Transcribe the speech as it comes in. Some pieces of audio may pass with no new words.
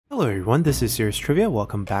Hello everyone, this is Serious Trivia.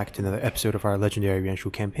 Welcome back to another episode of our legendary Yuan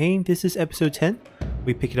Shu campaign. This is episode 10.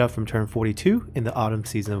 We pick it up from turn 42 in the autumn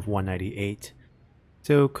season of 198.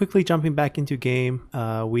 So quickly jumping back into game,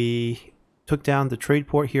 we took down the trade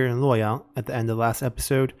port here in Luoyang at the end of the last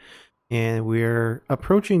episode, and we're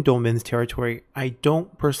approaching Dongmin's territory. I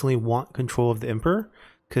don't personally want control of the Emperor,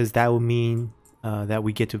 because that would mean that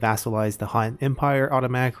we get to vassalize the Han Empire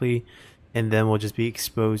automatically, and then we'll just be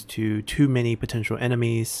exposed to too many potential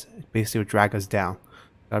enemies. Basically will drag us down.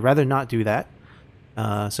 I'd rather not do that.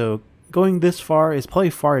 So going this far is probably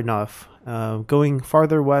far enough. Going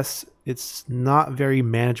farther west, it's not very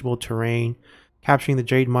manageable terrain. Capturing the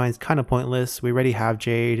Jade mine is kind of pointless. We already have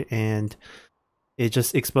Jade, and it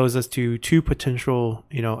just exposes us to two potential,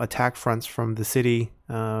 attack fronts from the city.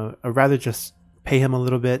 I'd rather just pay him a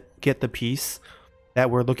little bit, get the peace that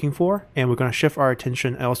we're looking for, and we're going to shift our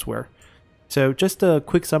attention elsewhere. So just a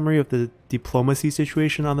quick summary of the diplomacy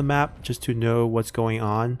situation on the map, just to know what's going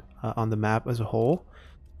on the map as a whole.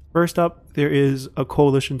 First up, there is a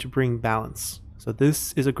coalition to bring balance. So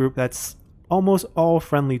this is a group that's almost all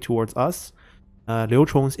friendly towards us. Liu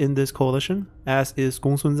Chong's in this coalition, as is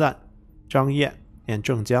Gong Sunzan, Zhang Ye, and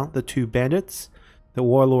Zheng Jiang, the two bandits, the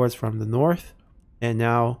warlords from the north, and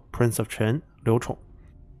now Prince of Chen, Liu Chong.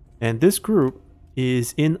 And this group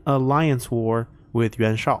is in alliance war with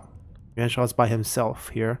Yuan Shao. Yuan Shao is by himself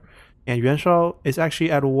here, and Yuan Shao is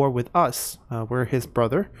actually at war with us. We're his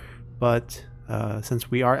brother, but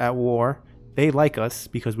since we are at war, they like us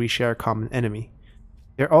because we share a common enemy.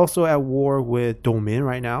 They're also at war with Dongmin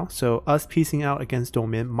right now, so us piecing out against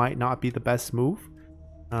Dongmin might not be the best move.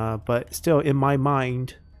 But still, in my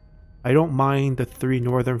mind, I don't mind the three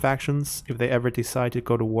northern factions if they ever decide to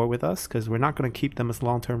go to war with us, because we're not going to keep them as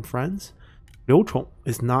long-term friends. Liu Chong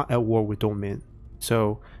is not at war with Dongmin,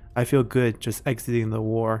 so I feel good just exiting the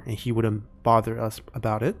war, and he wouldn't bother us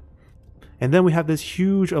about it. And then we have this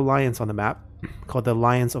huge alliance on the map called the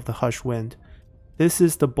Alliance of the Hush Wind. This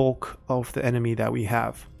is the bulk of the enemy that we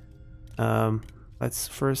have. Let's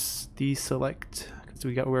first deselect, because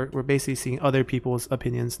we're basically seeing other people's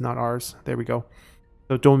opinions, not ours. There we go.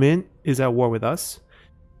 So Dongmin is at war with us.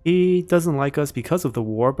 He doesn't like us because of the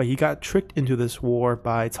war, but he got tricked into this war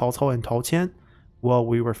by Cao Cao and Tao Qian while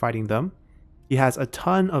we were fighting them. He has a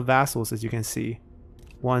ton of vassals, as you can see.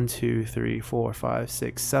 1, 2, 3, 4, 5,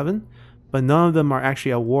 6, 7. But none of them are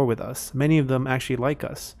actually at war with us. Many of them actually like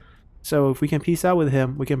us. So if we can peace out with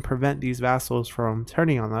him, we can prevent these vassals from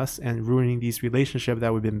turning on us and ruining these relationships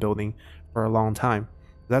that we've been building for a long time.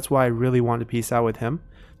 That's why I really want to peace out with him.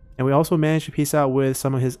 And we also managed to peace out with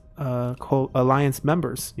some of his alliance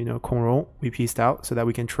members. Kong Rong, we peaced out so that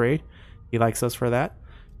we can trade. He likes us for that.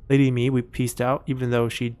 Lady Mi, we peaced out, even though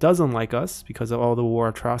she doesn't like us because of all the war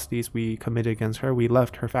atrocities we committed against her. We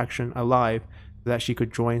left her faction alive so that she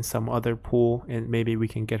could join some other pool, and maybe we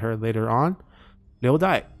can get her later on. Liu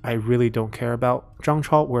Dai, I really don't care about. Zhang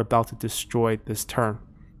Chao, we're about to destroy this turn.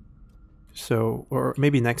 So, or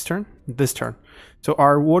maybe next turn? This turn. So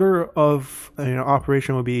our order of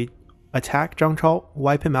operation will be attack Zhang Chao,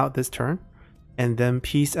 wipe him out this turn, and then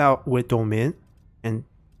peace out with Dongmin, and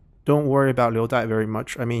don't worry about Liu Dai very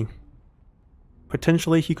much. I mean,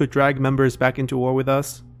 potentially he could drag members back into war with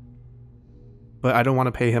us, but I don't want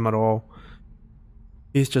to pay him at all.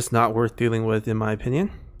 He's just not worth dealing with, in my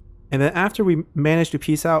opinion. And then after we manage to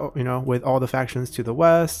peace out, with all the factions to the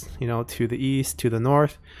west, to the east, to the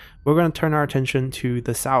north, we're going to turn our attention to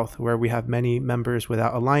the south, where we have many members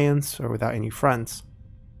without alliance or without any friends.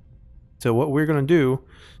 So what we're going to do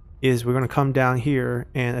is we're going to come down here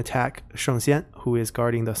and attack Sheng Xian, who is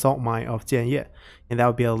guarding the salt mine of Jianye. And that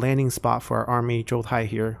would be a landing spot for our army Zhou Tai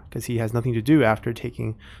here, because he has nothing to do after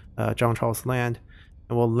taking Zhang Chao's land.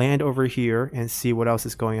 And we'll land over here and see what else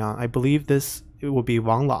is going on. I believe it will be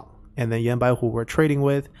Wang Lang and then Yan Baihu we're trading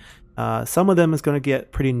with. Some of them is going to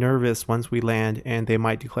get pretty nervous once we land, and they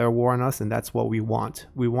might declare war on us, and that's what we want.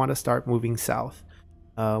 We want to start moving south.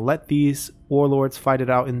 Let these warlords fight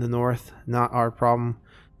it out in the north, not our problem.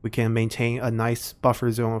 We can maintain a nice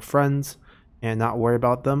buffer zone of friends and not worry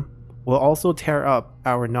about them. We'll also tear up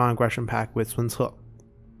our non-aggression pact with Sun Ce.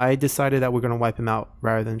 I decided that we're going to wipe him out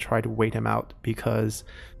rather than try to wait him out, because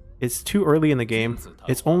it's too early in the game.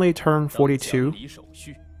 It's only turn 42,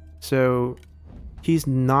 so he's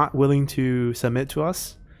not willing to submit to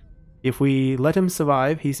us. If we let him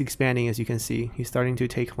survive, he's expanding, as you can see. He's starting to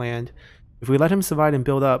take land. If we let him survive and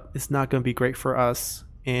build up, it's not going to be great for us.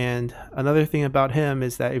 And another thing about him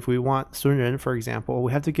is that if we want Sun Ren, for example,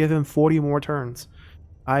 we have to give him 40 more turns.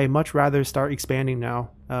 I much rather start expanding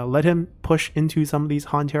now. Let him push into some of these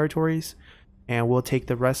Han territories, and we'll take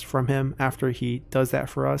the rest from him after he does that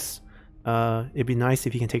for us. It'd be nice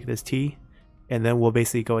if he can take this T, and then we'll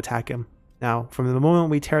basically go attack him. Now, from the moment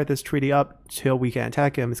we tear this treaty up till we can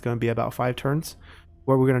attack him, it's going to be about 5 turns.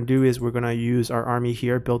 What we're going to do is we're going to use our army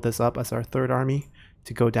here, build this up as our 3rd army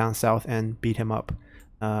to go down south and beat him up,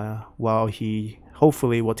 while he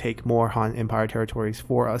hopefully will take more Han Empire territories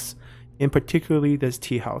for us, in particularly this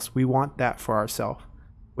tea house. We want that for ourselves.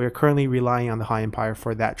 We're currently relying on the Han Empire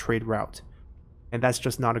for that trade route, and that's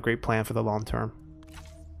just not a great plan for the long term.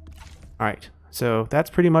 Alright, so that's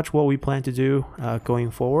pretty much what we plan to do going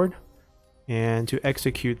forward. And to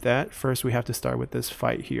execute that, first we have to start with this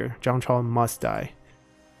fight here. Zhang Chao must die.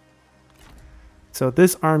 So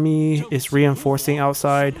this army is reinforcing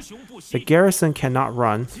outside. The garrison cannot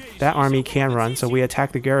run. That army can run, so we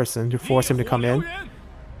attack the garrison to force him to come in.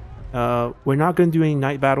 We're not going to do any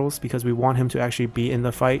night battles because we want him to actually be in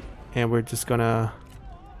the fight. And we're just gonna...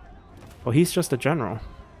 Well, he's just a general.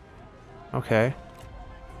 Okay.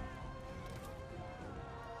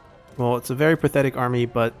 Well, it's a very pathetic army,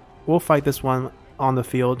 but we'll fight this one on the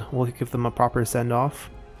field. We'll give them a proper send-off.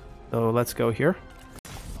 So let's go here.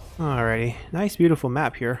 Alrighty, nice beautiful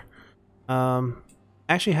map here.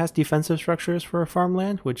 Actually has defensive structures for a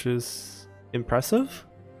farmland, which is impressive.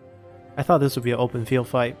 I thought this would be an open field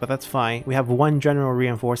fight, but that's fine. We have 1 general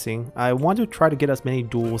reinforcing. I want to try to get as many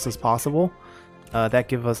duels as possible. That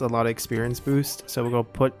gives us a lot of experience boost. So we're going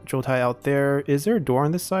to put Zhou Tai out there. Is there a door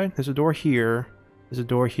on this side? There's a door here. There's a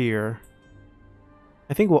door here.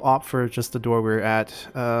 I think we'll opt for just the door we're at.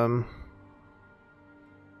 I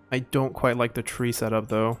don't quite like the tree setup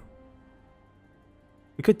though.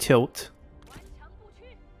 We could tilt.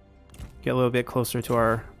 Get a little bit closer to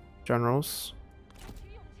our generals.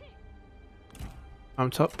 I'm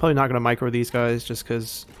probably not going to micro these guys just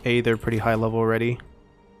because A, they're pretty high level already.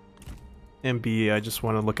 And B, I just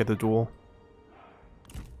want to look at the duel.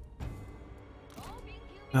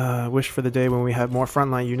 Wish for the day when we have more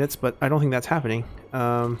frontline units, but I don't think that's happening.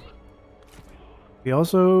 We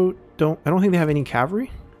also don't... I don't think they have any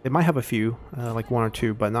cavalry. They might have a few, like 1 or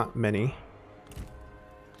 2, but not many.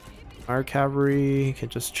 Our cavalry can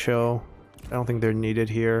just chill. I don't think they're needed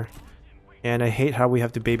here. And I hate how we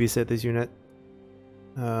have to babysit this unit.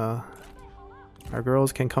 Our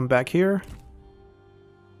girls can come back here.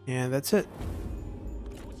 And that's it.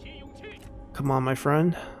 Come on, my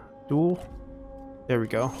friend. Duel. There we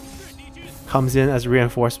go. Comes in as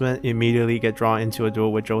reinforcement, immediately get drawn into a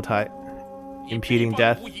duel with Zhou Tai. Impeding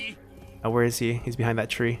death. Where is he? He's behind that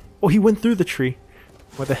tree. Oh, he went through the tree.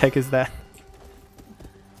 What the heck is that?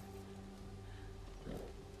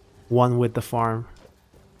 One with the farm.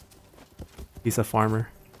 He's a farmer.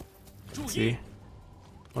 Let's see.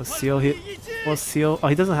 We'll seal. Oh,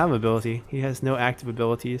 he doesn't have ability. He has no active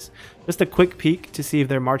abilities. Just a quick peek to see if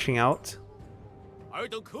they're marching out.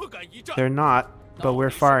 They're not, but we're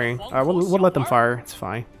firing. We'll let them fire. It's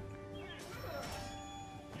fine.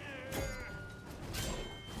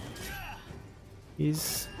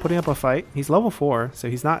 He's putting up a fight. He's level 4, so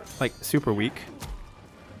he's not like super weak.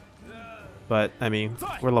 But I mean,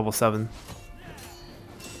 we're level 7.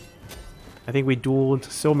 I think we dueled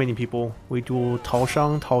so many people. We dueled Tao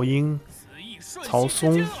Shang, Tao Ying, Cao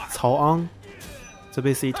Song, Cao Ang. So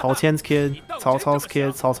basically Tao Qian's kid, Cao Cao's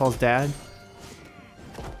kid, Cao Cao's dad.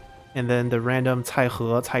 And then the random Cai He,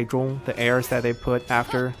 Cai Zhong, the heirs that they put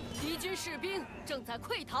after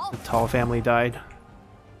the Tao family died.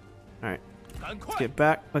 Alright. Let's get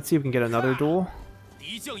back. Let's see if we can get another duel.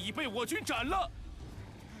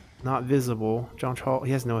 Not visible. Zhang Chao,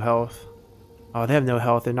 he has no health. Oh, they have no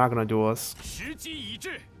health. They're not going to duel us.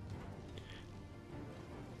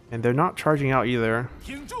 And they're not charging out either.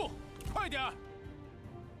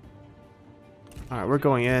 Alright, we're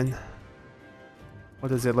going in. What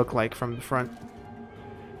does it look like from the front?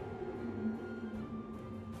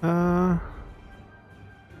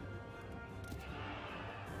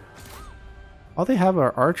 All they have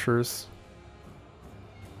are archers.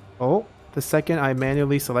 Oh, the second I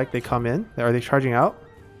manually select, they come in. Are they charging out?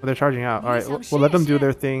 Oh, they're charging out. Alright, we'll let them do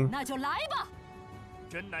their thing.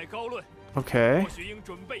 Okay.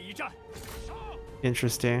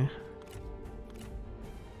 Interesting.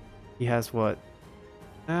 He has what?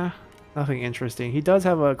 Nothing interesting. He does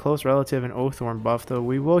have a close relative and Oathworm buff, though.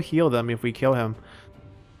 We will heal them if we kill him.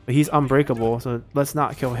 But he's unbreakable, so let's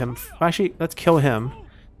not kill him. Actually, let's kill him.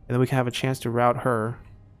 And then we can have a chance to rout her.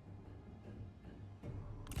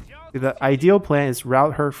 The ideal plan is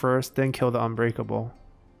rout her first, then kill the unbreakable.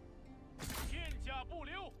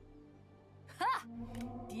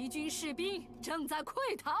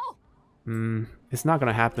 It's not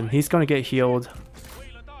gonna happen. He's gonna get healed.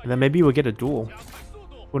 And then maybe we'll get a duel.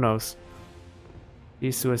 Who knows?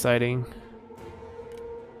 He's suiciding.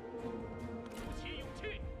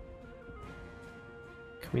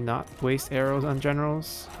 Can we not waste arrows on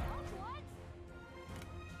generals?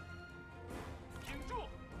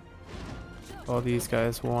 All these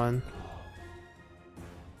guys won.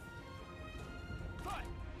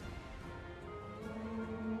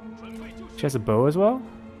 She has a bow as well?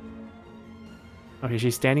 Okay,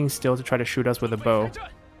 she's standing still to try to shoot us with a bow.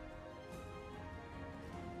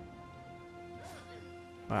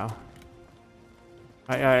 Wow.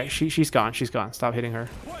 She's gone. She's gone. Stop hitting her.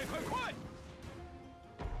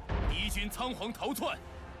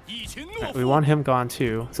 Right, we want him gone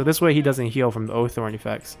too. So this way he doesn't heal from the Oaththorn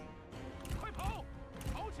effects.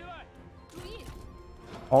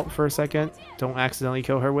 Alt for a second. Don't accidentally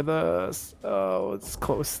kill her with us. Oh, it's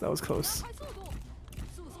close. That was close.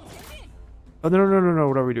 Oh, no.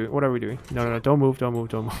 What are we doing? What are we doing? No. Don't move. Don't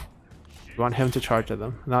move. We want him to charge at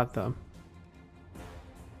them, not them.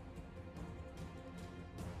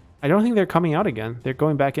 I don't think they're coming out again. They're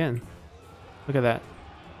going back in. Look at that.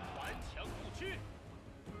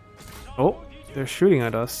 Oh, they're shooting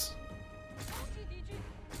at us.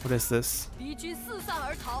 What is this?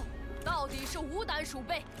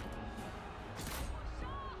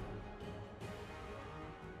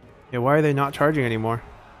 Yeah, why are they not charging anymore?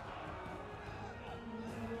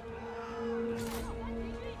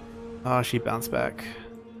 Oh, she bounced back.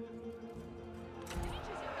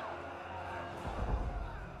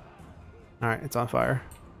 Alright, it's on fire.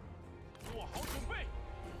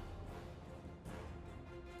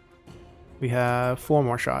 We have 4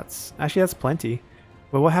 more shots. Actually, that's plenty.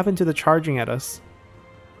 But what happened to the charging at us?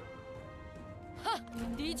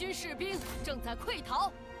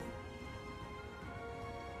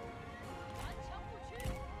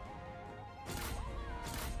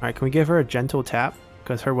 Alright, can we give her a gentle tap?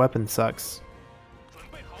 Because her weapon sucks.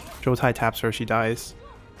 Zhoutai taps her, she dies.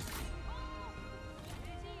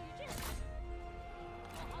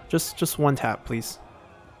 Just one tap, please.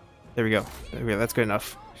 There we go. There we go. That's good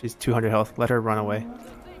enough. She's 200 health. Let her run away.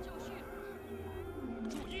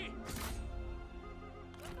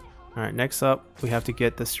 Alright, next up, we have to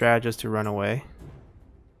get the strategist to run away.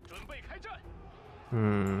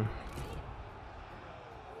 I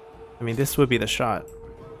mean, this would be the shot.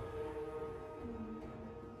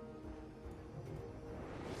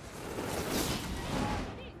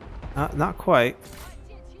 Not quite.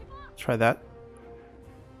 Try that.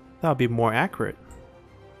 That would be more accurate.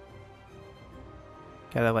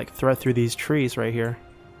 Gotta like thread through these trees right here.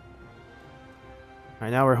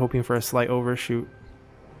 Alright, now we're hoping for a slight overshoot.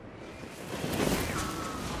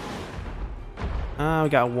 We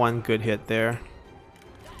got one good hit there.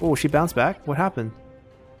 Oh, she bounced back? What happened?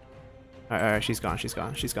 Alright, she's gone, she's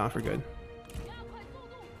gone. She's gone for good.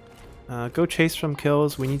 Go chase some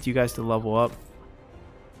kills. We need you guys to level up.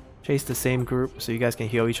 Chase the same group so you guys can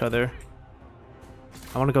heal each other.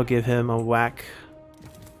 I want to go give him a whack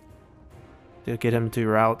to get him to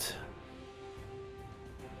rout.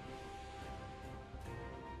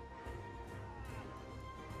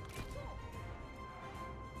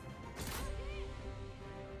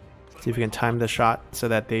 See if we can time the shot so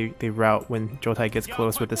that they rout when Zhoutai gets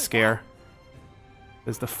close with the scare.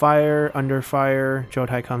 There's the fire, under fire,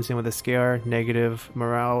 Zhoutai comes in with a scare, negative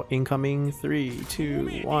morale incoming, 3,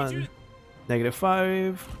 2, 1,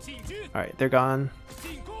 -5. Alright, they're gone.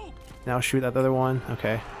 Now shoot that other one,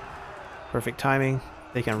 okay. Perfect timing,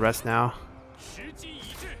 they can rest now.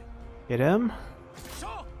 Get him.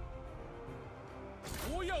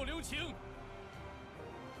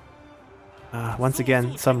 Once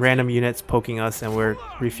again, some random units poking us and we're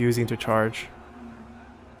refusing to charge.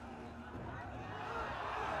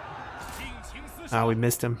 We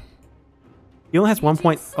missed him. He only has 1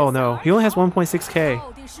 point. Oh no, he only has 1.6k.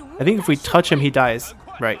 I think if we touch him, he dies.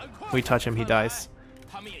 Right, we touch him, he dies.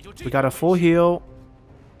 We got a full heal.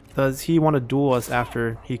 Does he want to duel us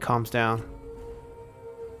after he calms down?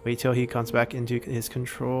 Wait till he comes back into his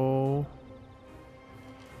control.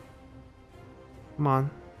 Come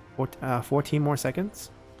on. 14 more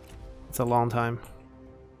seconds? It's a long time.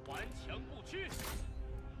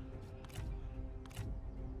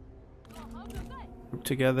 Group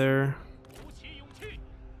together.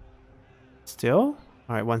 Still?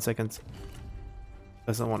 Alright, 1 second.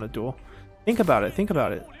 Doesn't want to duel. Think about it, think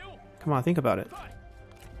about it. Come on, think about it.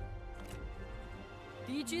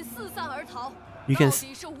 You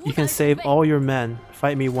can save all your men.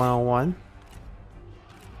 Fight me one-on-one.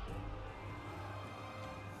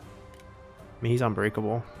 I mean, he's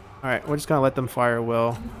unbreakable. Alright, we're just gonna let them fire a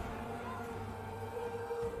will.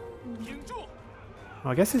 Oh,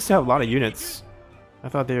 I guess they still have a lot of units. I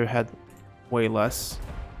thought they had way less.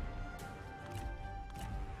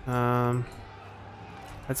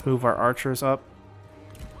 Let's move our archers up.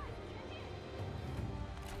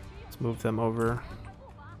 move them over.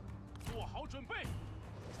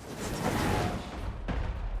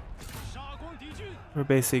 We're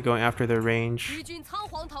basically going after their range.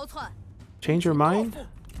 Change your mind?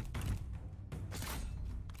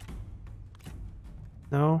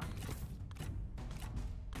 No?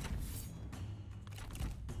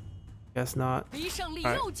 Guess not.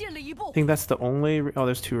 Right. I think that's the only... Oh,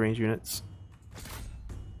 there's 2 range units.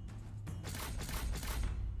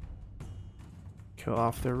 Kill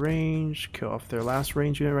off their range. Kill off their last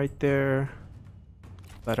range unit right there.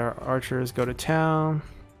 Let our archers go to town.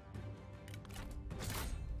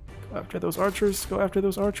 Go after those archers. Go after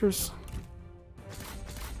those archers.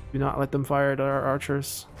 Do not let them fire at our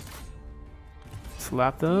archers.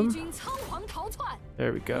 Slap them.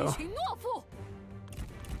 There we go.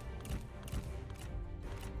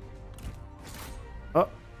 Oh,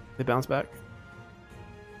 they bounce back.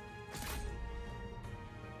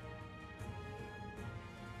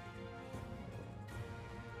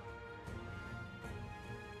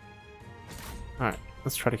 Alright,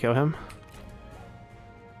 let's try to kill him.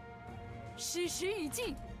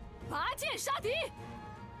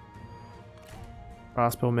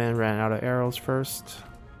 Crossbowman ran out of arrows first.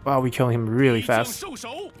 Wow, we killed him really fast.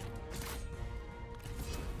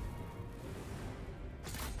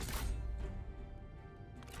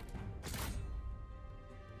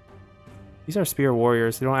 These are spear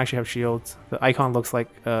warriors. They don't actually have shields. The icon looks like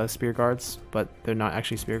spear guards, but they're not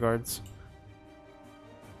actually spear guards.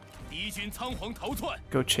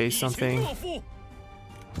 Go chase something.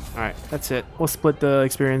 Alright, that's it. We'll split the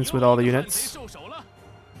experience with all the units.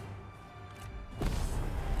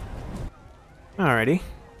 Alrighty.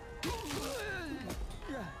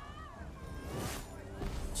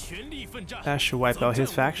 That should wipe out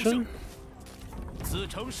his faction.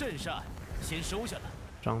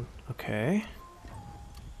 Okay.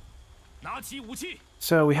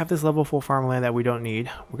 So we have this level 4 farmland that we don't need.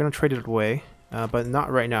 We're gonna trade it away, but not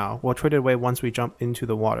right now. We'll trade it away once we jump into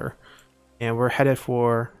the water. And we're headed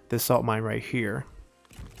for this salt mine right here.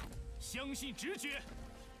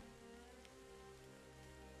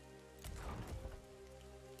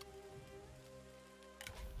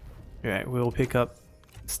 Alright, we'll pick up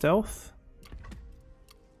stealth.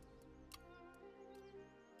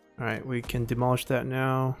 Alright, we can demolish that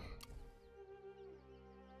now.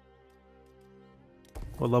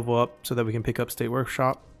 We'll level up so that we can pick up State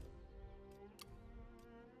Workshop.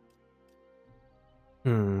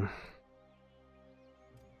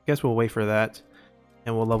 Guess we'll wait for that.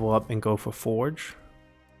 And we'll level up and go for Forge.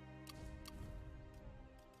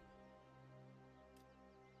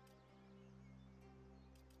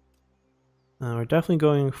 We're definitely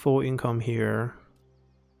going full income here.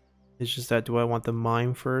 It's just that, do I want the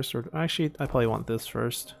mine first? Or actually, I probably want this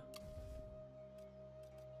first.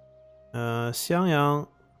 Xiangyang.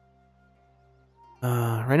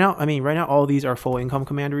 Right now all these are full income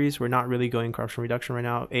commanderies. We're not really going corruption reduction right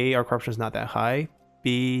now. A, our corruption is not that high.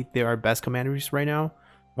 B, they're our best commanderies right now.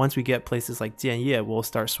 Once we get places like Jianye, we'll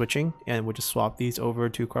start switching and we'll just swap these over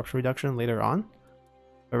to corruption reduction later on.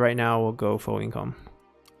 But right now we'll go full income.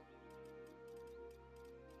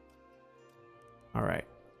 Alright,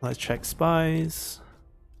 let's check spies.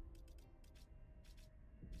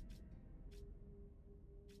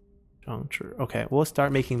 Okay, we'll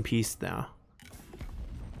start making peace now.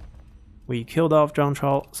 We killed off Zhang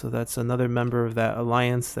Chao, so that's another member of that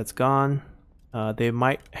alliance that's gone. They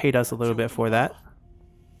might hate us a little bit for that,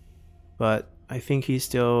 but I think he's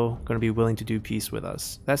still going to be willing to do peace with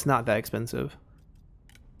us. That's not that expensive.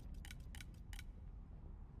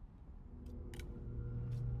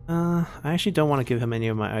 I actually don't want to give him any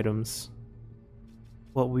of my items.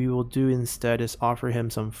 What we will do instead is offer him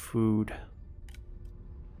some food.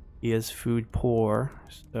 He is food poor,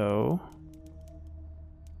 so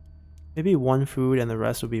maybe 1 food and the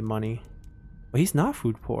rest will be money. But he's not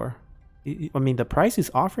food poor. I mean, the price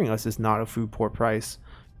he's offering us is not a food poor price.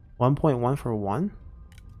 1.1 for 1?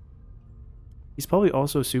 He's probably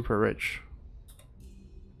also super rich.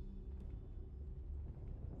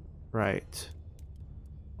 Right.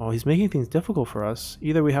 Oh, he's making things difficult for us.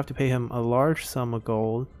 Either we have to pay him a large sum of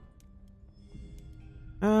gold.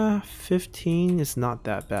 15 is not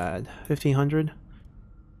that bad. 1500?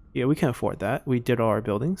 Yeah, we can afford that. We did all our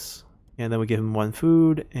buildings. And then we give him 1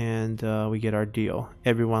 food, and we get our deal.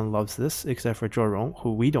 Everyone loves this, except for Zhuorong,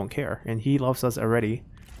 who we don't care. And he loves us already.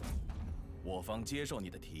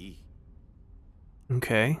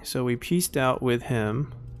 Okay, so we pieced out with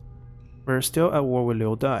him. We're still at war with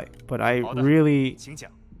Liu Dai, but I really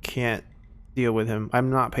can't deal with him. I'm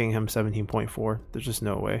not paying him 17.4. There's just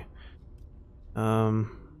no way.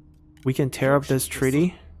 We can tear up this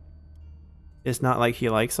treaty. It's not like he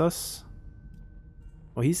likes us.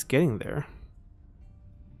 Well, he's getting there.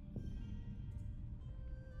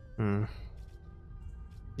 It's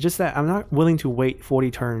just that I'm not willing to wait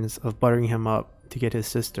 40 turns of buttering him up to get his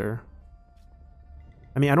sister.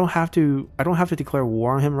 I mean, I don't have to declare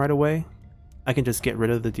war on him right away. I can just get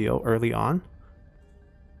rid of the deal early on.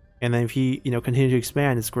 And then if he, continue to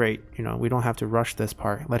expand, it's great. We don't have to rush this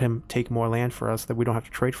part. Let him take more land for us that we don't have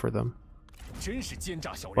to trade for them.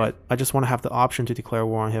 But I just want to have the option to declare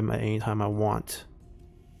war on him at any time I want.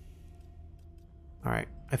 Alright,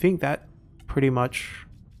 I think that pretty much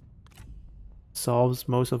solves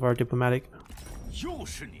most of our diplomatic.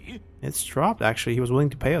 It's dropped, actually. He was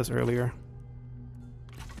willing to pay us earlier.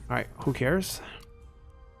 Alright, who cares?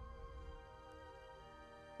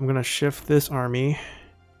 I'm gonna shift this army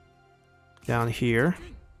down here.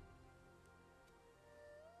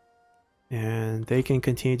 And they can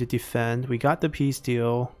continue to defend. We got the peace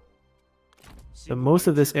deal. But most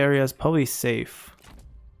of this area is probably safe.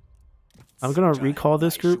 I'm gonna recall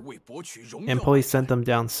this group and probably send them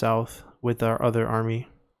down south with our other army.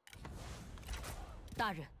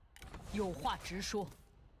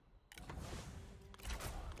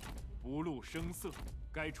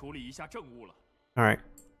 Alright,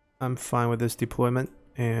 I'm fine with this deployment,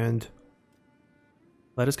 and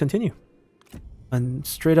let us continue. A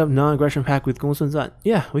straight up non-aggression pact with Gongsun Zan.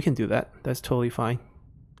 Yeah, we can do that. That's totally fine.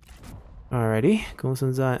 Alrighty,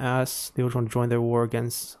 Gongsun Zan asks Liu Zhuang to join their war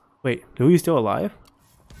against... Wait, Liu Yu's still alive?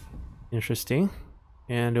 Interesting.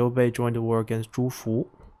 And Liu Bei joined the war against Zhu Fu.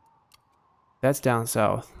 That's down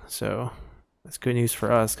south, so that's good news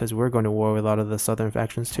for us because we're going to war with a lot of the southern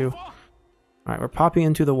factions too. Alright, we're popping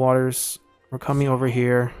into the waters. We're coming over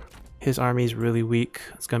here. His army is really weak.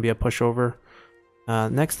 It's going to be a pushover.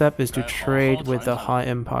 Next step is to trade with the Han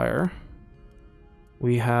Empire.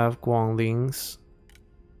 We have Guangling's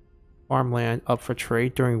farmland up for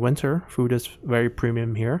trade during winter. Food is very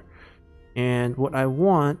premium here. And what I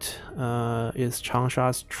want is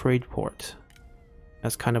Changsha's trade port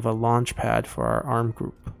as kind of a launch pad for our armed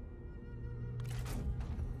group.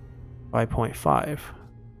 5.5.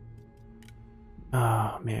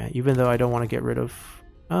 Oh man, even though I don't want to get rid of...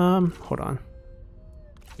 hold on.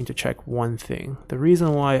 I need to check one thing. The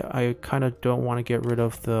reason why I kind of don't want to get rid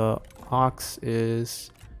of the ox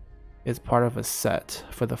is it's part of a set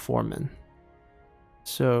for the foreman.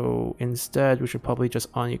 So instead, we should probably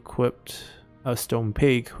just unequip a stone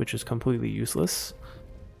pig, which is completely useless,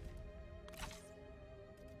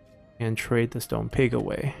 and trade the stone pig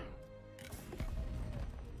away.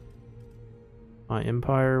 My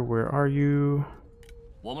empire, where are you?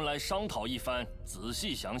 There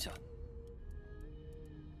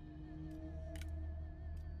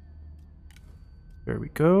we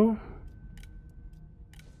go.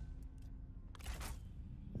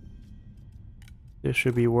 This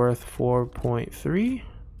should be worth 4.3.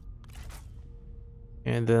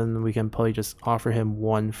 And then we can probably just offer him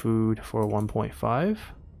one food for 1.5.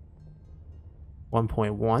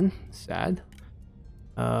 1.1, sad.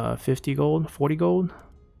 50 gold, 40 gold.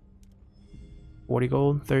 40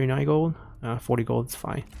 gold, 39 gold. 40 gold is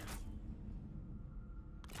fine.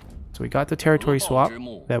 So we got the territory swap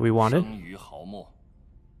that we wanted.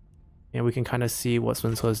 And we can kind of see what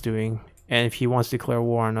Sun Ce is doing. And if he wants to declare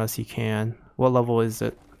war on us, he can. What level is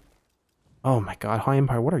it? Oh my god, Han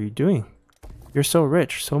Empire, what are you doing? You're so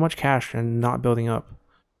rich, so much cash and not building up.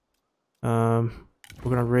 We're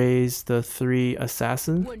gonna raise the 3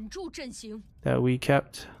 assassins that we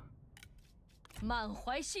kept.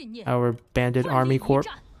 Our bandit army corps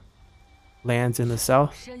lands in the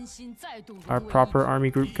south. Our proper army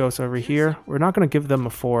group goes over here. We're not gonna give them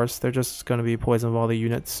a force, they're just gonna be poison volley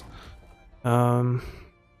units.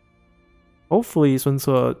 Hopefully Sun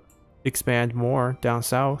Ce expand more down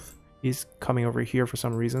south. He's coming over here for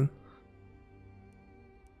some reason.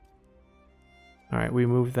 Alright, we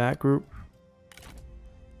moved that group.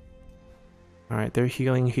 Alright, they're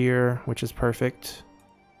healing here, which is perfect.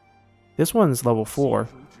 This one's level 4,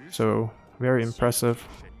 so very impressive.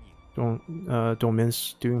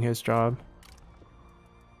 Dongmin's doing his job.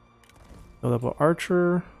 The level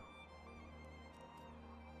archer.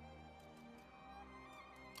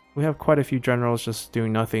 We have quite a few generals just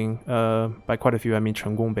doing nothing. By quite a few, I mean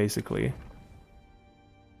Chen Gong basically.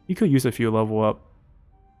 He could use a few level up.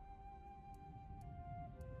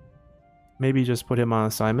 Maybe just put him on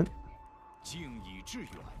assignment.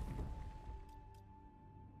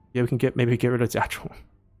 Yeah, we can maybe get rid of Jiazhong.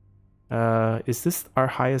 Is this our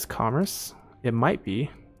highest commerce? It might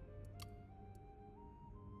be.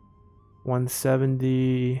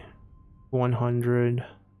 170, 100,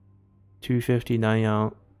 250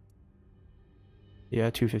 Nanyang. Yeah,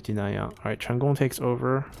 259, yeah. Alright, Chen Gong takes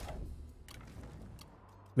over.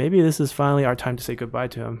 Maybe this is finally our time to say goodbye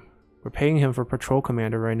to him. We're paying him for patrol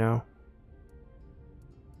commander right now.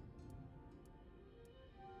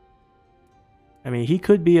 I mean, he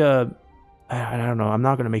could be a... I don't know, I'm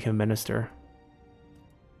not going to make him minister.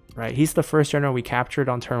 Right, he's the first general we captured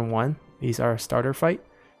on turn 1. He's our starter fight.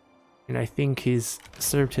 And I think he's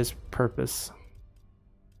served his purpose.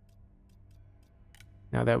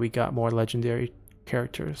 Now that we got more legendary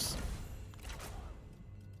characters.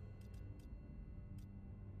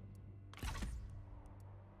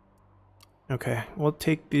 Okay, we'll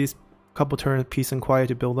take these couple turns of peace and quiet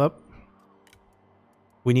to build up.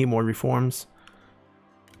 We need more reforms.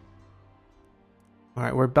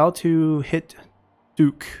 Alright, we're about to hit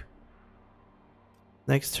Duke.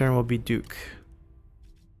 Next turn will be Duke.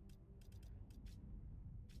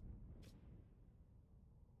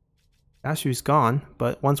 Ashu's gone,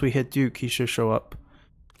 but once we hit Duke, he should show up.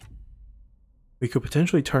 We could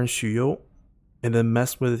potentially turn Xu You and then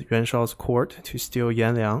mess with Yuan Shao's court to steal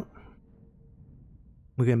Yanliang.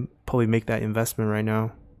 We can probably make that investment right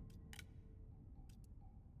now.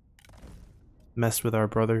 Mess with our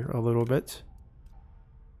brother a little bit.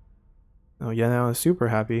 Oh, Yanliang is super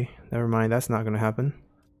happy. Never mind, that's not going to happen.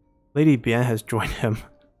 Lady Bian has joined him.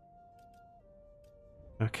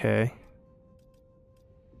 Okay.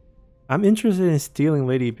 I'm interested in stealing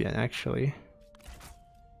Lady Bian, actually.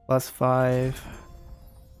 +5.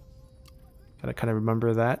 Gotta kind of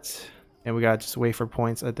remember that. And we gotta just wait for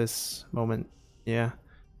points at this moment. Yeah.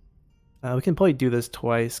 We can probably do this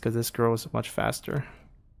twice, because this grows much faster.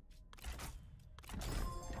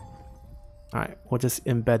 Alright, we'll just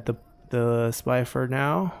embed the spy for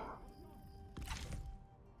now.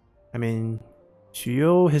 I mean, Xu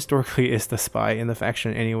You historically is the spy in the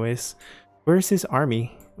faction anyways. Where's his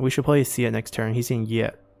army? We should probably see it next turn. He's in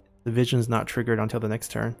Yet. The vision's not triggered until the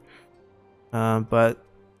next turn. But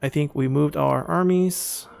I think we moved our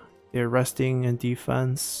armies. They're resting in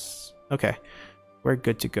defense. Okay, we're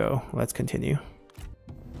good to go. Let's continue.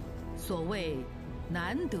 所谓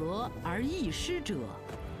难得而易失者，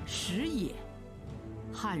时也。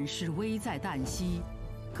汉室危在旦夕，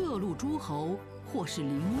各路诸侯或是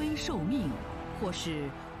临危受命，或是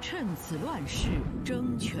趁此乱世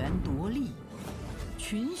争权夺利。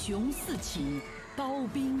 群雄四起，刀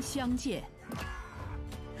兵相见。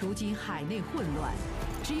如今海内混乱，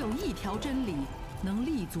只有一条真理能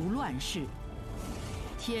立足乱世。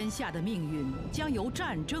天下的命运将由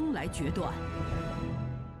战争来决断。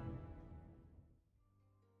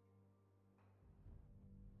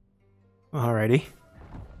Alrighty,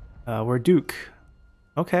 we're Duke.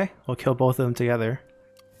 Okay, we'll kill both of them together.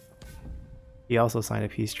 He also signed a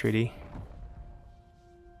peace treaty.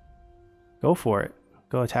 Go for it.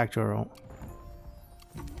 Go attack Zhou.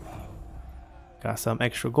 Got some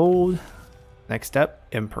extra gold. Next step,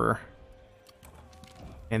 Emperor.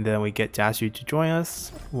 And then we get Jiaxu to join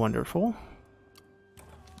us. Wonderful.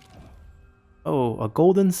 Oh, a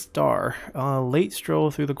golden star. On a late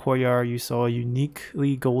stroll through the courtyard, you saw a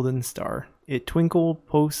uniquely golden star. It twinkled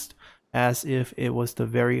post as if it was the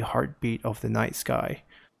very heartbeat of the night sky.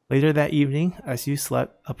 Later that evening, as you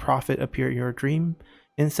slept, a prophet appeared in your dream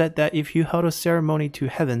and said that if you held a ceremony to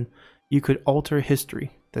heaven, you could alter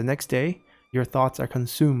history. The next day, your thoughts are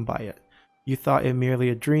consumed by it. You thought it merely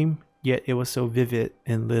a dream, yet it was so vivid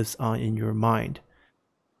and lives on in your mind.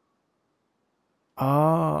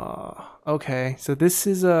 Ah, okay. So this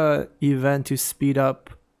is a event to speed up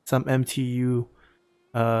some MTU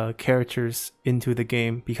characters into the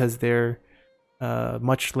game because they're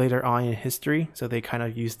much later on in history. So they kind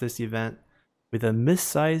of use this event with a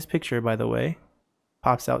missized picture, by the way.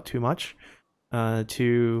 Pops out too much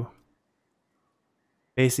to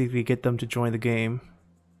basically get them to join the game.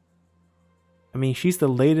 I mean, she's the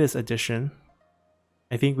latest addition.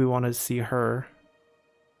 I think we want to see her.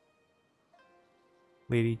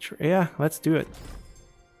 Yeah, let's do it.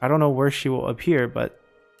 I don't know where she will appear, but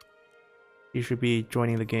she should be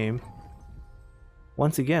joining the game.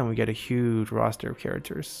 Once again, we get a huge roster of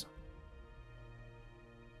characters.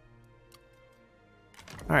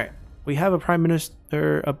 Alright. We have a prime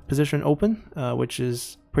minister position open, which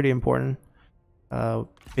is pretty important.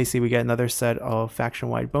 Basically, we get another set of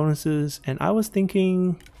faction-wide bonuses, and I was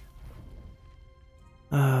thinking,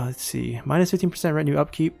 let's see, minus 15% retinue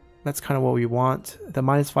upkeep. That's kind of what we want. The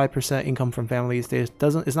minus 5% income from families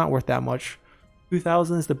it's not worth that much.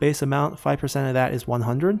 2,000 is the base amount. 5% of that is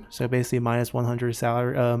 100, so basically minus 100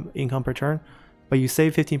 salary income per turn. But you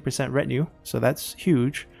save 15% retinue, so that's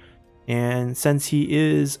huge. And since he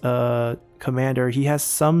is a commander, he has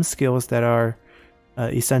some skills that are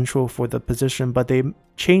essential for the position, but they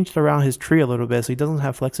changed around his tree a little bit, so he doesn't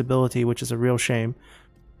have flexibility, which is a real shame.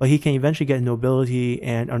 But he can eventually get nobility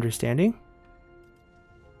and understanding.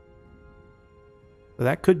 So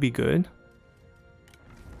that could be good.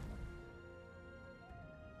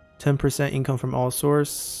 10% income from all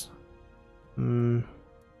source.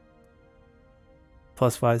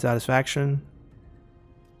 +5 satisfaction.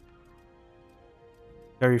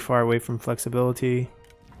 Very far away from flexibility.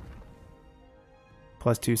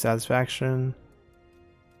 +2 satisfaction.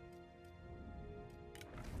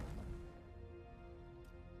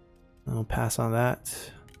 I'll pass on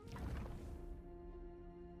that.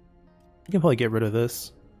 I can probably get rid of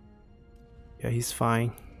this. Yeah, he's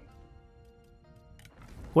fine.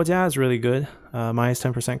 Guojia is really good. Minus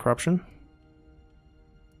 10% corruption.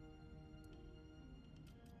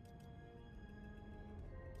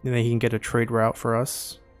 And then he can get a trade route for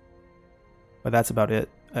us. But that's about it.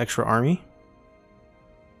 Extra army.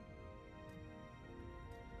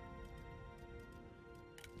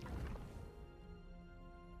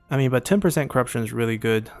 I mean, but 10% corruption is really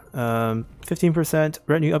good. 15%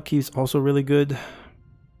 retinue upkeep is also really good.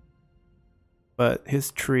 But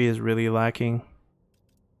his tree is really lacking.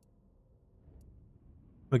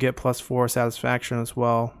 We'll get +4 satisfaction as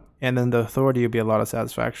well. And then the authority will be a lot of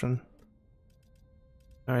satisfaction.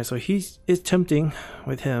 Alright, so he is tempting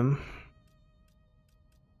with him.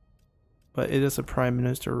 But it is a prime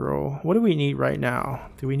minister role. What do we need right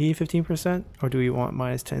now? Do we need 15% or do we want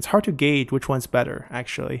 -10? It's hard to gauge which one's better,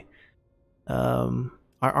 actually. Our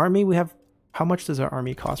army, we have... How much does our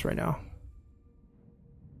army cost right now?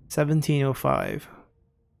 1705.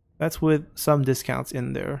 That's with some discounts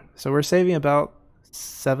in there. So we're saving about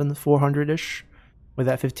 400-ish with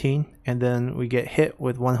that 15. And then we get hit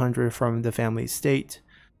with 100 from the family estate.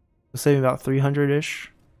 So saving about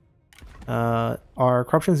 300-ish. Our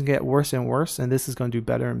corruptions get worse and worse, and this is going to do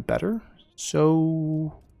better and better.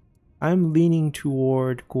 So I'm leaning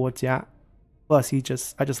toward Guojia. Plus, I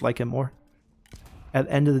just like him more. At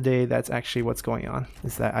the end of the day, that's actually what's going on.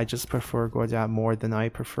 Is that I just prefer Guojia more than I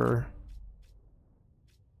prefer.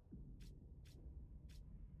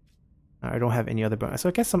 I don't have any other bonus, so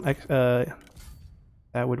I guess some that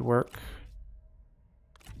would work.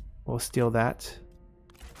 We'll steal that.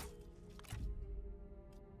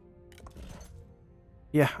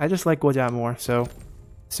 Yeah, I just like Guojia more, so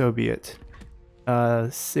be it.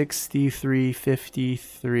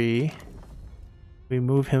 6353. We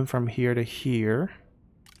move him from here to here.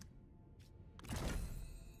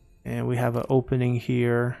 And we have an opening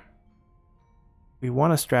here. We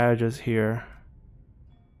want a strategist here.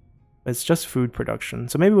 It's just food production.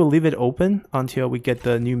 So maybe we'll leave it open until we get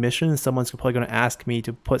the new mission, and someone's probably going to ask me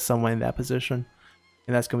to put someone in that position.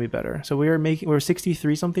 And that's going to be better. So we're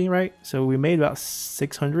 63 something, right? So we made about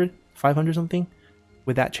 600, 500 something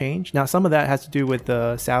with that change. Now some of that has to do with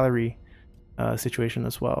the salary situation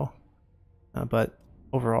as well. But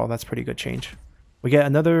overall, that's pretty good change. We get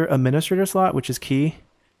another administrator slot, which is key.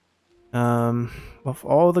 Of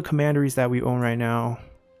all the commanderies that we own right now,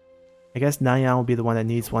 I guess Nanyang will be the one that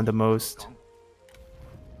needs one the most.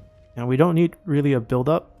 And we don't need really a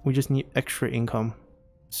build-up. We just need extra income.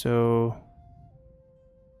 So...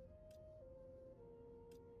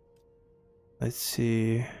 let's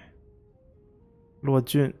see.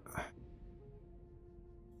 Luojun.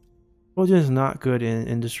 Luojun is not good in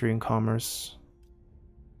industry and commerce.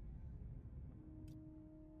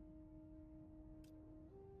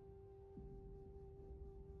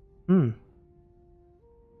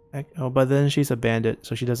 Oh, but then she's a bandit,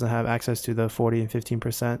 so she doesn't have access to the 40 and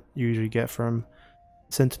 15% you usually get from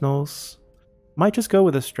sentinels. Might just go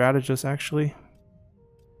with a strategist, actually.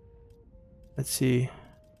 Let's see.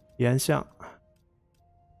 Yanxiang.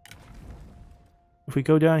 If we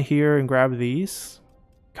go down here and grab these,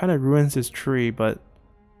 kind of ruins his tree, but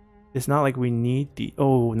it's not like we need the...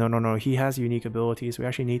 oh, no. He has unique abilities. We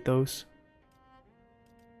actually need those.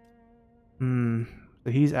 So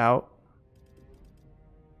he's out.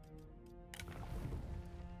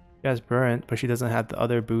 She has burnt, but she doesn't have the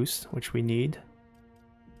other boost, which we need.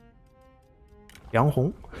 Yang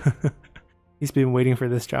Hong. He's been waiting for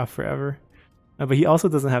this job forever. But he also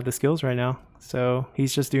doesn't have the skills right now. So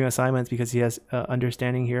he's just doing assignments because he has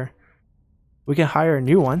understanding here. We can hire a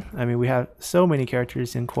new one. I mean, we have so many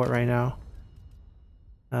characters in court right now.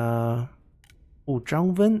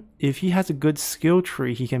 Zhang Wen, if he has a good skill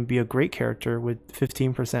tree, he can be a great character with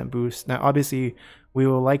 15% boost. Now, obviously, we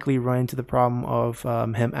will likely run into the problem of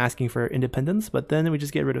him asking for independence, but then we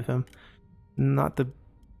just get rid of him. Not the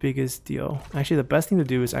biggest deal. Actually, the best thing to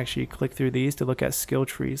do is actually click through these to look at skill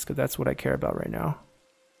trees, because that's what I care about right now.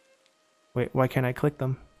 Wait, why can't I click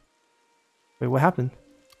them? Wait, what happened?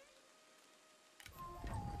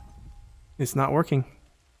 It's not working.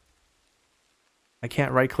 I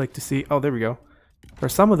can't right click to see. Oh, there we go. For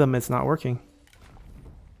some of them, it's not working.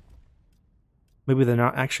 Maybe they're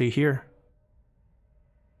not actually here.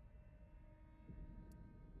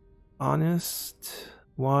 Honest,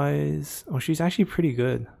 wise. Oh, she's actually pretty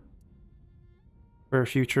good for a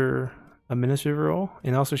future administrative role.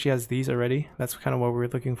 And also she has these already. That's kind of what we were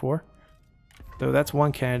looking for. So that's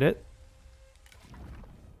one candidate.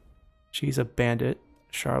 She's a bandit,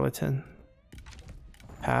 charlatan.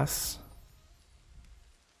 Pass.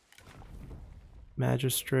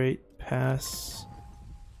 Magistrate, pass.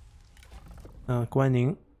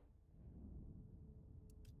 Guanning.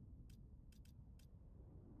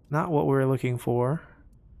 Not what we're looking for.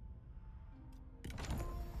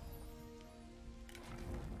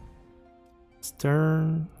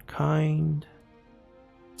 Stern, kind.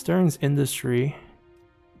 Stern's industry.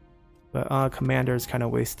 But commander is kind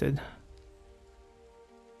of wasted.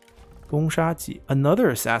 Gongshaji, another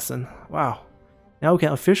assassin. Wow. Now we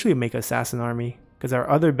can officially make assassin army because our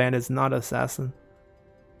other band is not assassin.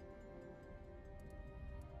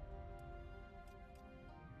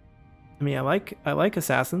 I mean, I like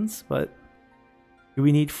assassins, but do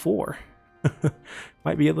we need 4?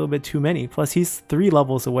 Might be a little bit too many. Plus, he's 3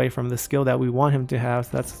 levels away from the skill that we want him to have.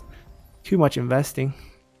 So that's too much investing.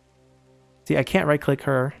 See, I can't right click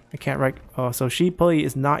her. I can't right. Oh, so she probably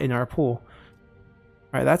is not in our pool.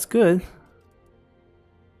 All right, that's good.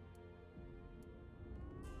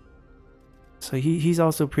 So he's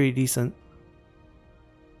also pretty decent.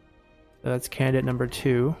 So that's candidate number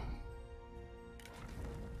 2.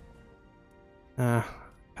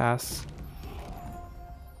 Pass.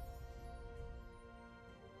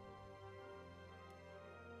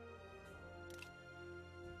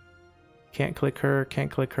 Can't click her,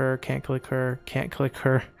 can't click her, can't click her, can't click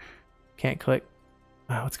her, can't click.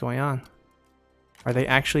 What's going on? Are they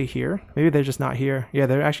actually here? Maybe they're just not here. Yeah,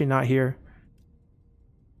 they're actually not here.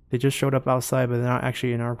 They just showed up outside, but they're not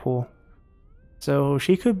actually in our pool. So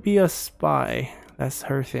she could be a spy. That's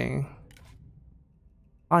her thing.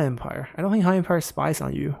 High Empire. I don't think High Empire spies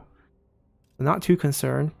on you. I'm not too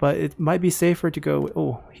concerned, but it might be safer to go.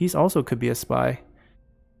 Oh, he's also could be a spy.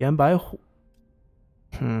 Yan Baihu.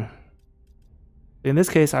 In this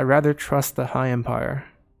case, I'd rather trust the High Empire.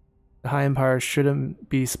 The High Empire shouldn't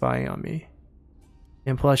be spying on me.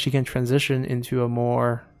 And plus, she can transition into a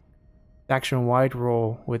more faction-wide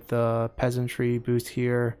role with the peasantry boost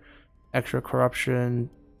here, extra corruption,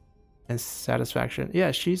 and satisfaction. Yeah,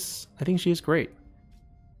 I think she's great.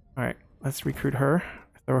 Alright, let's recruit her.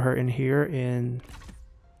 Throw her in here in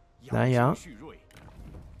Nanyang.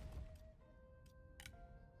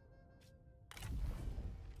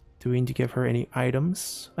 Do we need to give her any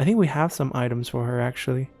items? I think we have some items for her,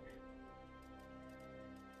 actually.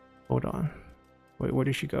 Hold on. Wait, where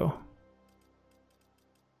did she go?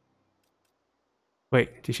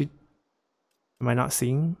 Wait, did she... Am I not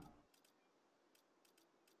seeing?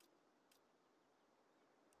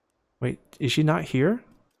 Wait, is she not here?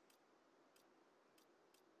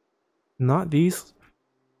 Not these?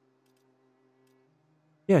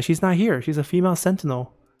 Yeah, she's not here. She's a female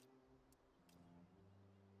sentinel.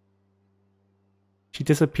 She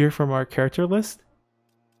disappeared from our character list?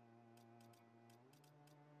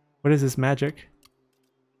 What is this magic?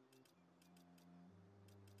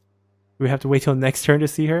 Do we have to wait till next turn to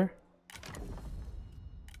see her?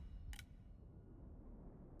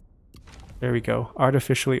 There we go.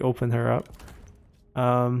 Artificially open her up.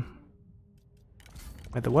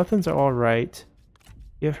 The weapons are all right.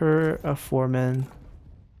 Give her a 4-man.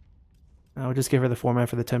 I'll just give her the 4-man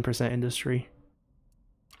for the 10% industry.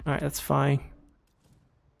 Alright, that's fine.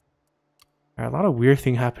 Alright, a lot of weird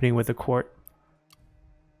thing happening with the court.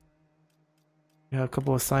 We have a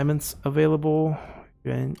couple assignments available.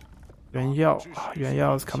 Yuan Yao. Yuan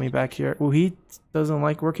Yao is coming back here. Oh, he doesn't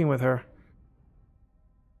like working with her.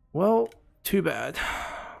 Well, too bad.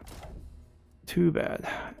 Too bad.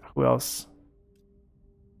 Who else?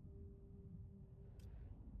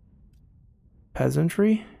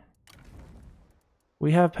 Peasantry?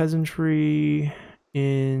 We have peasantry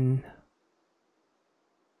in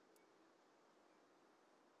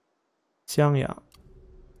Xiangyang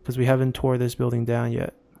because we haven't tore this building down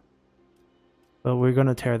yet. But we're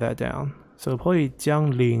gonna tear that down. So probably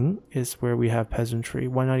Jiangling is where we have peasantry.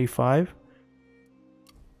 195.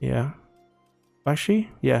 Yeah. Actually,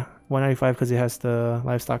 yeah, 195 because it has the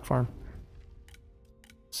livestock farm.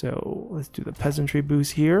 So let's do the peasantry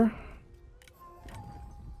boost here.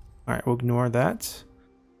 Alright, we'll ignore that.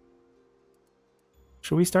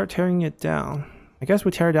 Should we start tearing it down? I guess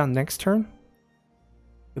we'll tear it down next turn.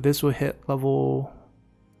 But this will hit level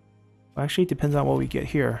Well, actually, it depends on what we get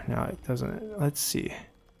here. Now it doesn't. Let's see.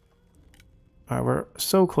 Alright, we're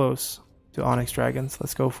so close to Onyx Dragons.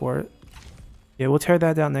 Let's go for it. Yeah, we'll tear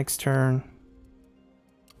that down next turn.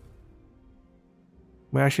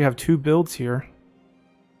 We actually have 2 builds here.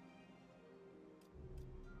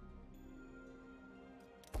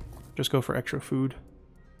 Just go for extra food.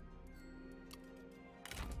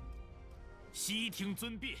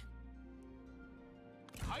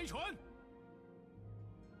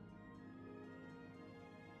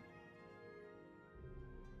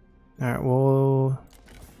 Alright, we'll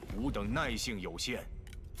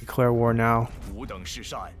declare war now.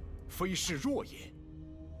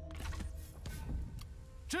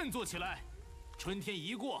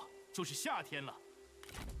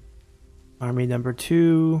 Army number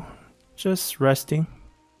 2, just resting.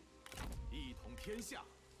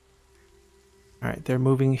 Alright, they're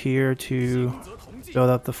moving here to build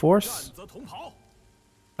up the force.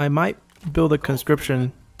 I might build a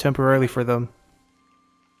conscription temporarily for them.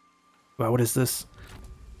 Wow, what is this?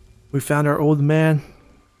 We found our old man.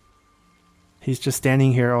 He's just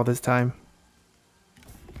standing here all this time.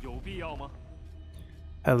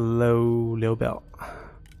 Hello, Liu Belt.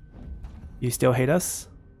 You still hate us?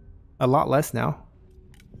 A lot less now.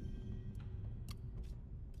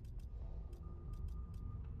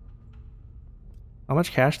 How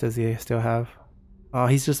much cash does he still have? Oh,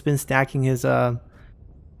 he's just been stacking his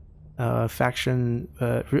faction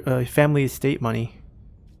family estate money.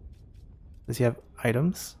 Does he have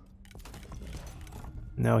items?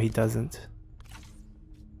 No, he doesn't.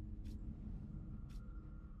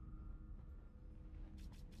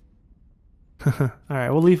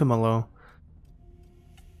 Alright, we'll leave him alone.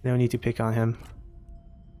 No need to pick on him.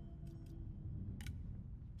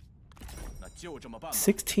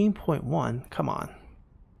 16.1, come on.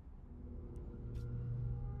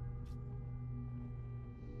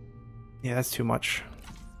 Yeah, that's too much.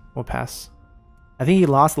 We'll pass. I think he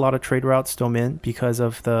lost a lot of trade routes to Mint because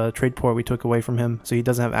of the trade port we took away from him, so he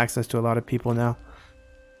doesn't have access to a lot of people now.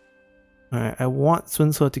 Alright, I want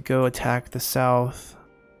Sun Ce to go attack the south,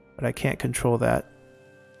 but I can't control that.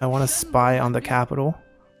 I want to spy on the capital.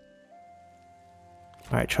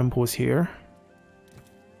 Alright, Chen Pu's here.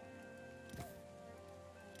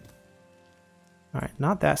 Alright,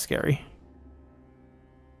 not that scary.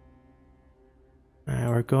 Alright,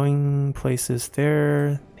 we're going places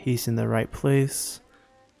there. He's in the right place.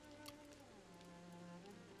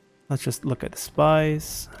 Let's just look at the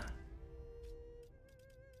spies.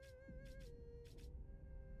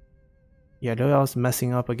 Yeah, Loyal's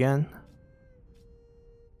messing up again.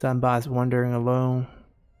 Danba is wandering alone.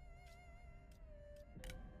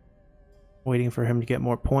 Waiting for him to get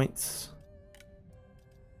more points.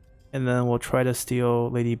 And then we'll try to steal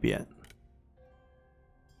Lady Bian.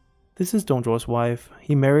 This is Dong Zhuo's wife.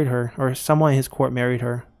 He married her, or someone in his court married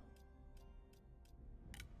her.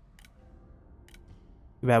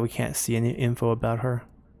 Too bad we can't see any info about her.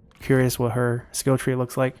 Curious what her skill tree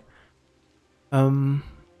looks like. We're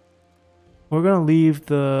gonna leave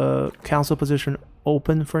the council position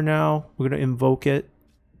open for now. We're gonna invoke it,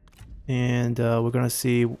 and we're gonna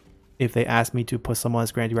see if they ask me to put someone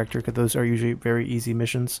as Grand Director, because those are usually very easy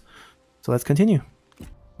missions. So let's continue.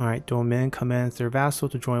 Alright, Dongmen commands their vassal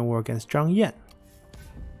to join war against Zhang Yan.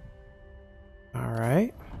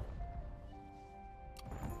 Alright.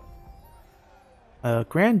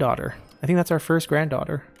 Granddaughter. I think that's our first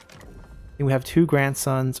granddaughter. I think we have 2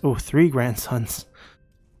 grandsons. Oh, 3 grandsons.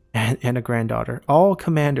 And a granddaughter. All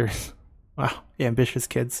commanders. Wow, ambitious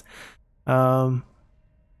kids. We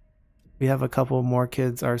have a couple more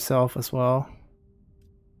kids ourselves as well.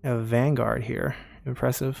 We have a Vanguard here.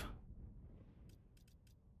 Impressive.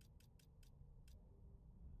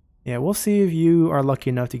 Yeah, we'll see if you are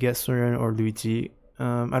lucky enough to get Sun Ren or Lu Ji.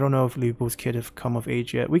 I don't know if Lu Bu's kid have come of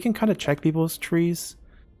age yet. We can kind of check people's trees.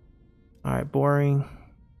 Alright, boring.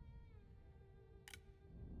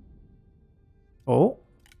 Oh.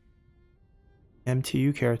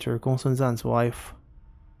 MTU character, Gong Sun Zan's wife.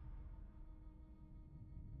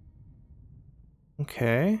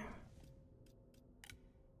 Okay.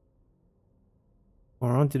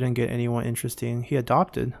 Moron didn't get anyone interesting. He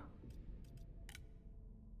adopted.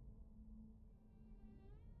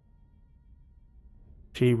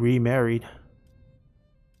 She remarried.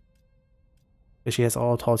 She has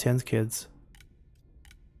all Tao Qian's kids.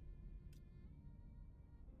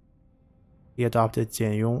 He adopted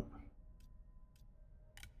Jian Yong.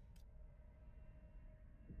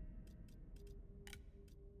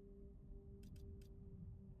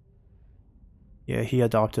 Yeah, he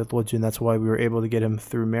adopted Luo Jun. That's why we were able to get him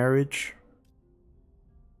through marriage.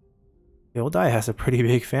 The old guy has a pretty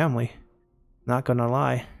big family. Not gonna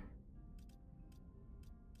lie.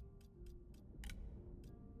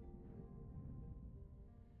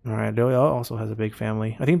 Alright, Liu Yao also has a big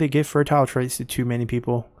family. I think they give fertile traits to too many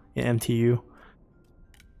people in MTU.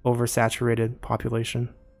 Oversaturated population.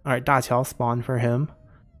 Alright, Da Qiao spawned for him.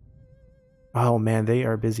 Oh man, they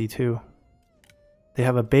are busy too. They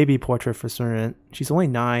have a baby portrait for Sun Ren. She's only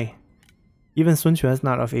 9. Even Sun Quan's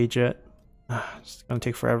not of age yet. It's gonna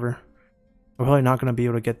take forever. We're probably not gonna be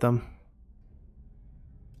able to get them.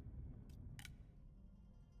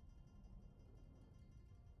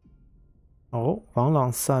 Oh, Wang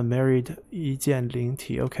Lang's son married Yi Jianling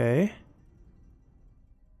Ti. Okay.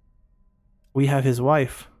 We have his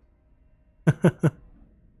wife.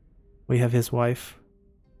 We have his wife.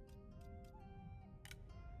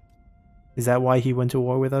 Is that why he went to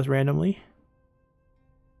war with us randomly?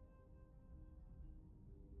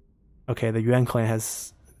 Okay, the Yuan clan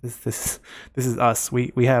has this is us.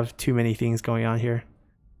 We have too many things going on here.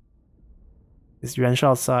 This Yuan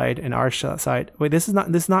Shao's side and our side. Wait, this is not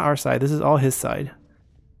our side. This is all his side.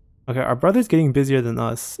 Okay, our brother's getting busier than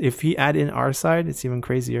us. If he add in our side, it's even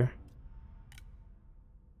crazier.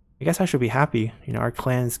 I guess I should be happy. You know, our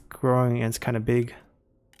clan's growing and it's kind of big.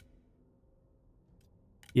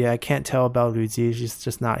 Yeah, I can't tell about Lu Ji. She's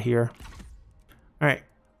just not here. Alright.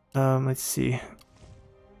 Let's see.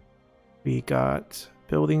 We got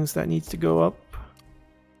buildings that needs to go up.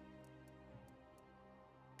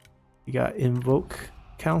 We got Invoke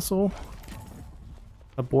Council.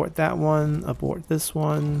 Abort that one. Abort this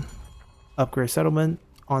one. Upgrade settlement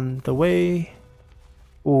on the way.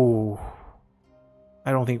 Ooh.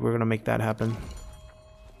 I don't think we're gonna make that happen.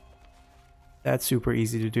 That's super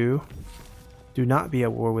easy to do. Do not be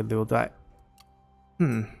at war with Liu Dai.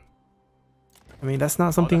 I mean, that's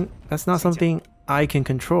not something I can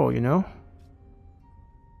control, you know?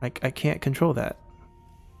 Like, I can't control that.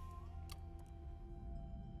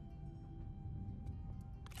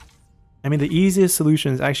 I mean, the easiest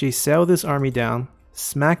solution is actually sail this army down,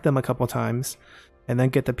 smack them a couple times, and then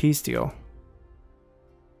get the peace deal.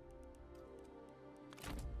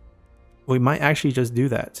 We might actually just do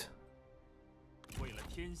that.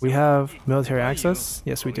 We have military access?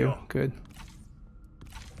 Yes, we do. Good.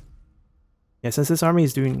 Yeah, since this army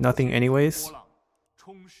is doing nothing anyways,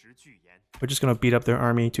 we're just gonna beat up their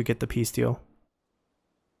army to get the peace deal.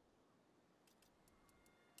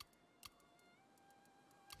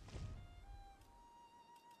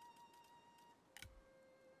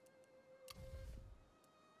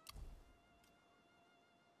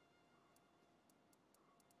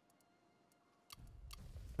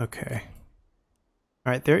 Okay.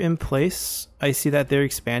 Alright, they're in place. I see that they're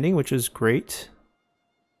expanding, which is great.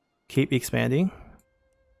 Keep expanding.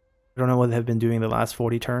 I don't know what they've been doing the last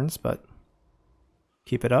 40 turns, but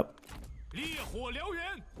keep it up.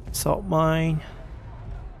 Salt mine.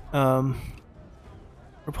 We're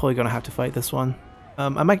probably gonna have to fight this one.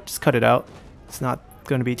 I might just cut it out. It's not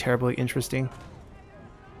gonna be terribly interesting.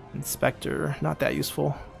 Inspector, not that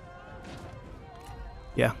useful.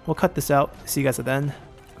 Yeah, we'll cut this out. See you guys at the end.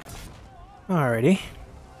 Alrighty.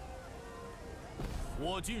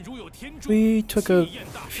 We took a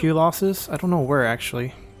few losses. I don't know where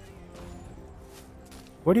actually.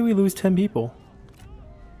 Where did we lose 10 people?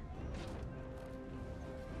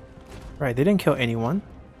 Right, they didn't kill anyone.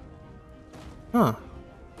 Huh.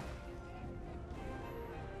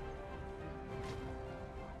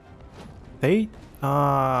 They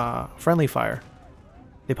friendly fire.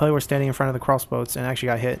 They probably were standing in front of the crossbows and actually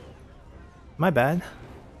got hit. My bad.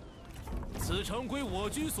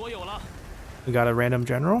 We got a random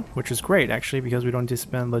general, which is great actually because we don't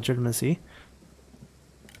disband legitimacy.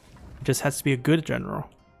 It just has to be a good general.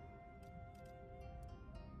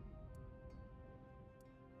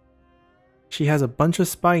 She has a bunch of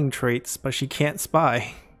spying traits, but she can't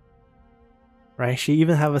spy. Right? She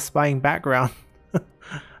even have a spying background.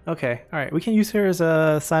 Okay, alright. We can use her as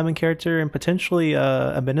a Simon character and potentially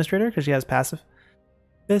administrator because she has passive.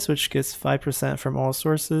 This, which gets 5% from all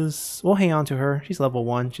sources. We'll hang on to her. She's level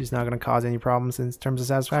 1. She's not going to cause any problems in terms of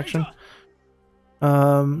satisfaction.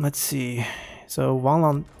 Let's see. So Wang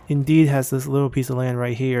Lang indeed has this little piece of land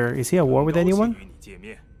right here. Is he at war with anyone?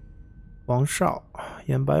 Wang Shao,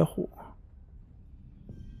 Yan Baihu.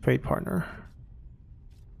 Trade partner.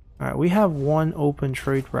 Alright, we have one open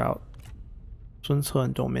trade route. Sun Ce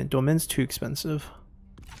and Dongmin. Dongmin's too expensive.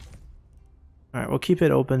 Alright, we'll keep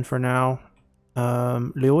it open for now.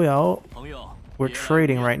 Liu Yao, we're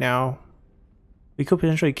trading right now. We could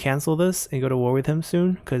potentially cancel this and go to war with him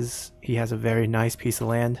soon because he has a very nice piece of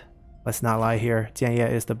land. Let's not lie here. Jianye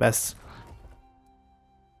is the best.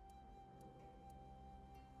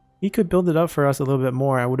 He could build it up for us a little bit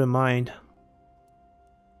more. I wouldn't mind.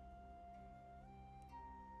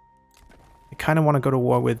 I kind of want to go to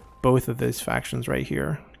war with both of these factions right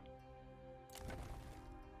here.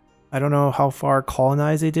 I don't know how far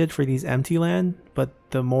colonized they did for these empty land, but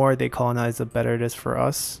the more they colonize, the better it is for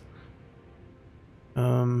us.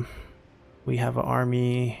 We have an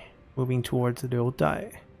army moving towards Liu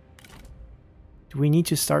Dai. Do we need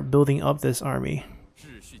to start building up this army?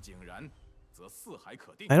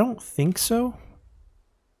 I don't think so.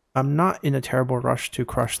 I'm not in a terrible rush to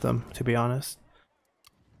crush them, to be honest.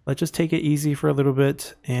 Let's just take it easy for a little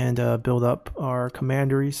bit and build up our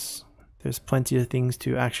commanderies. There's plenty of things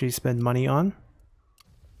to actually spend money on.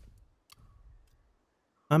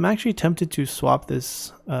 I'm actually tempted to swap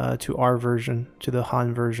this to our version, to the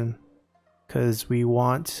Han version, because we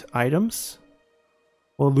want items.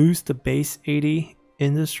 We'll lose the base 80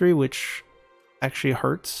 industry, which actually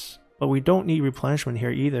hurts, but we don't need replenishment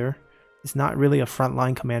here either. It's not really a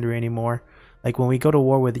frontline commander anymore. Like when we go to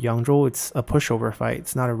war with Yangzhou, it's a pushover fight,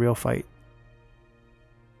 it's not a real fight.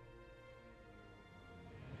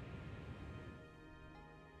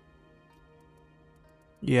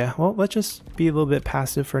 Yeah, well, let's just be a little bit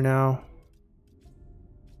passive for now.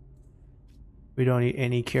 We don't need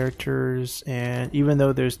any characters, and even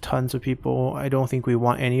though there's tons of people, I don't think we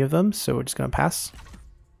want any of them, so we're just gonna pass.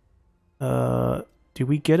 Do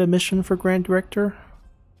we get a mission for Grand Director?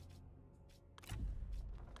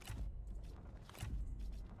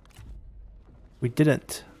 We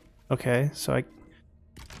didn't. Okay, so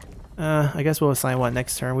I guess we'll assign one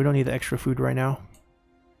next turn. We don't need the extra food right now.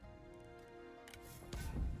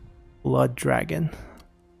 Blood Dragon.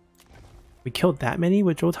 We killed that many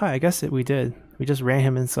with Zhou Tai? I guess we did. We just ran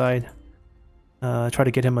him inside. Try to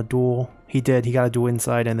get him a duel. He did. He got a duel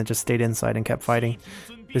inside and then just stayed inside and kept fighting.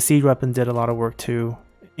 The siege weapon did a lot of work too,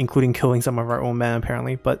 including killing some of our own men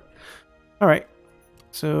apparently. But alright.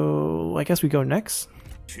 So I guess we go next.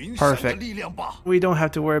 Perfect. We don't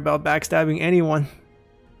have to worry about backstabbing anyone.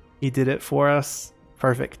 He did it for us.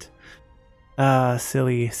 Perfect.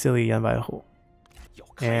 Silly Yan Baihu.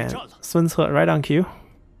 And Sun Ce right on cue.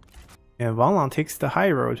 And Wang Lang takes the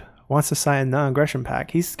high road. Wants to sign a non-aggression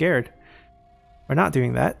pact. He's scared. We're not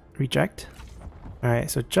doing that. Reject.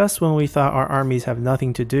 Alright, so just when we thought our armies have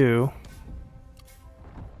nothing to do,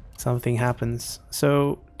 something happens.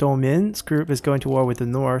 So Dongmin's group is going to war with the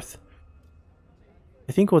north.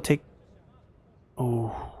 I think we'll take...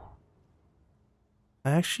 Oh.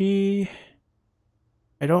 Actually...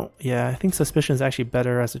 I don't... Yeah, I think suspicion is actually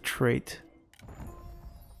better as a trait.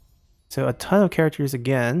 So a ton of characters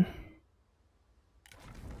again.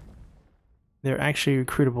 They're actually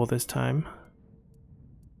recruitable this time.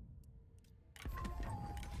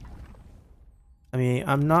 I mean,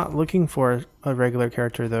 I'm not looking for a regular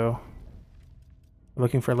character though. I'm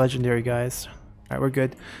looking for legendary guys. Alright, we're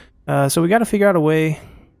good. So we gotta figure out a way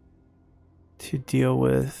to deal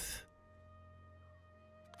with...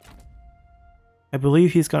 I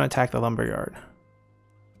believe he's gonna attack the lumberyard.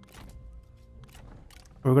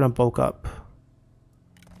 We're gonna bulk up.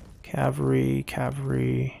 Cavalry,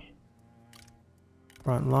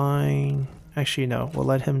 front line. Actually, no, we'll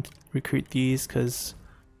let him recruit these because...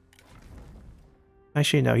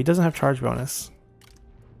 Actually, no, he doesn't have charge bonus.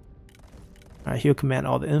 Alright, he'll command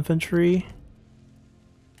all the infantry.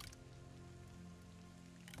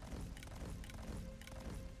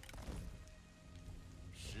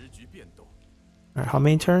 Alright, how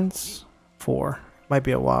many turns? 4. Might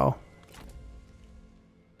be a while.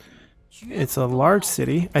 It's a large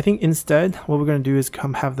city. I think instead, what we're going to do is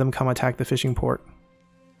have them come attack the fishing port.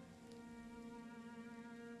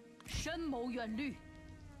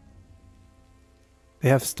 They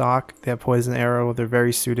have stock, they have poison arrow, they're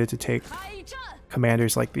very suited to take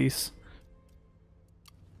commanders like these.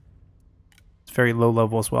 It's very low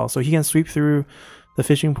level as well. So he can sweep through the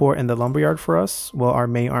fishing port and the lumberyard for us while our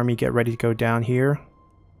main army get ready to go down here.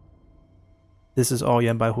 This is all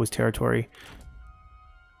Yan Baihu's territory.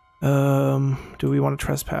 Do we want to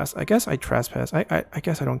trespass? I guess I trespass. I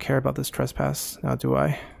guess I don't care about this trespass now, do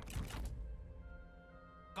I?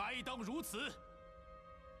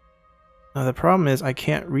 Now the problem is I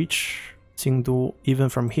can't reach Xingdu even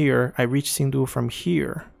from here. I reach Xingdu from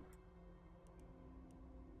here.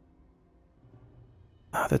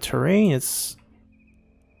 The terrain is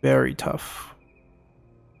very tough.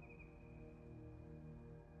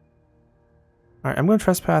 Alright, I'm going to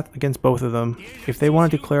trespass against both of them. If they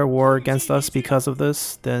want to declare war against us because of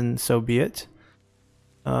this, then so be it.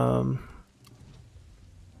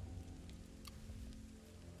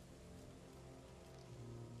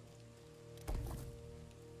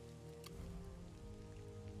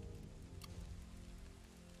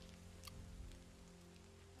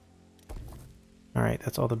 Alright,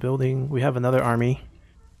 that's all the building. We have another army.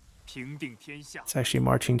 It's actually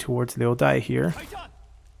marching towards Liu Dai here.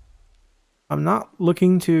 I'm not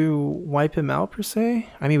looking to wipe him out per se.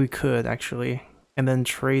 I mean, we could actually, and then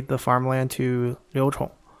trade the farmland to Liu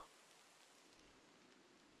Chong.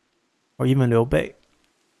 Or even Liu Bei.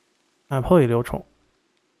 Probably Liu Chong.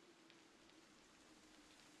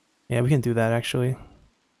 Yeah, we can do that actually.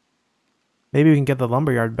 Maybe we can get the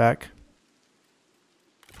lumberyard back.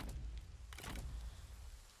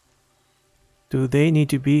 Do they need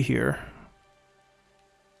to be here?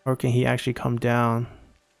 Or can he actually come down?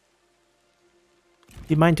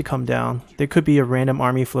 He might to come down. There could be a random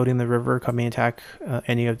army floating in the river coming attack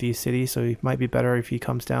any of these cities, so it might be better if he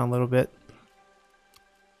comes down a little bit.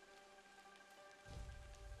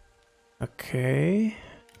 Okay.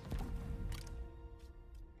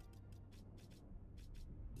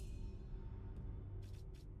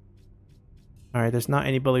 Alright, there's not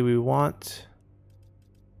anybody we want.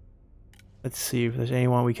 Let's see if there's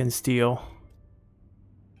anyone we can steal.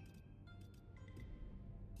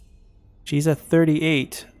 She's at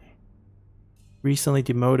 38. Recently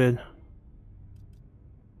demoted.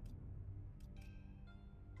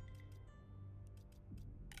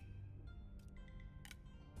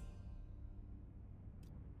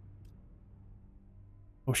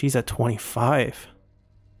 Oh, she's at 25.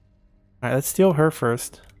 Alright, let's steal her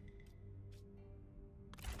first.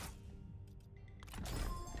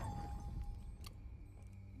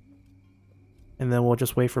 And then we'll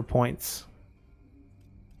just wait for points.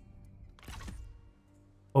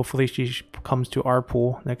 Hopefully she comes to our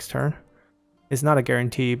pool next turn. It's not a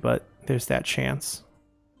guarantee, but there's that chance.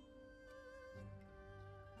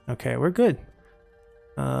 Okay, we're good.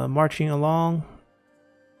 Marching along.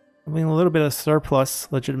 Having a little bit of surplus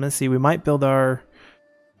legitimacy. We might build our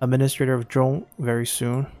administrator of Zhong very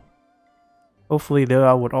soon. Hopefully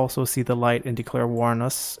Liu would also see the light and declare war on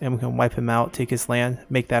us, and we can wipe him out, take his land,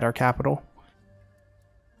 make that our capital.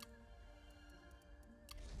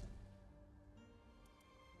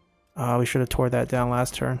 We should have tore that down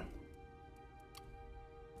last turn.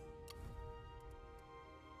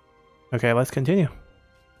 Okay, let's continue.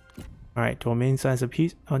 Alright, domain signs of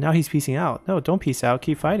peace. Oh, now he's piecing out. No, don't peace out.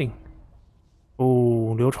 Keep fighting.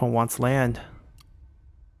 Oh, Liu Chong wants land.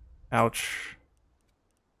 Ouch.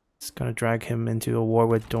 It's gonna drag him into a war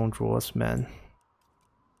with Dong Zhuo's men.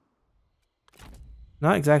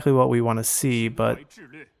 Not exactly what we want to see, but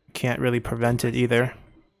can't really prevent it either.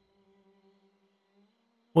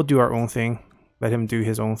 We'll do our own thing. Let him do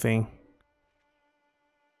his own thing.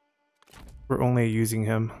 We're only using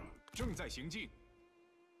him.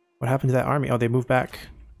 What happened to that army? Oh, they moved back.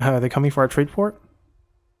 Are they coming for our trade port?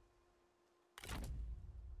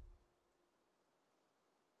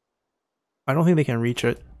 I don't think they can reach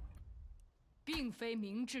it.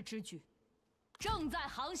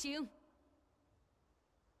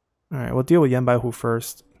 Alright, we'll deal with Yan Baihu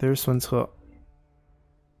first. There's Sun Ce.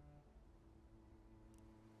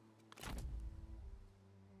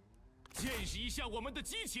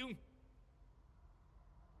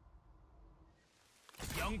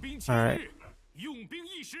 Alright.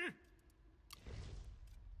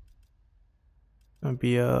 Gonna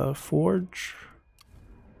be a forge.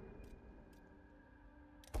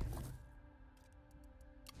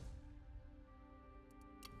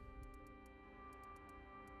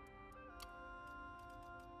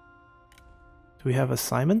 Do we have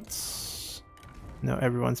assignments? No,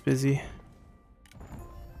 everyone's busy.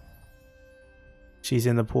 She's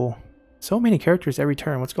in the pool. So many characters every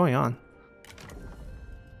turn. What's going on?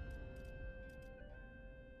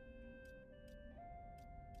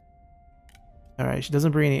 Alright, she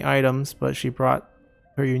doesn't bring any items, but she brought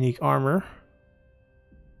her unique armor.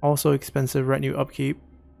 Also expensive retinue upkeep.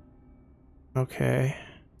 Okay.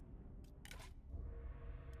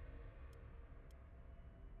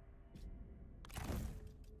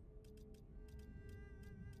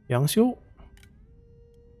 Yang Xiu?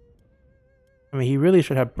 I mean, he really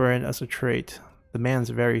should have burned as a trait. The man's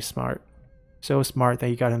very smart. So smart that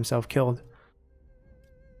he got himself killed.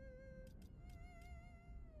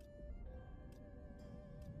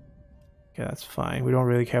 Okay, that's fine. We don't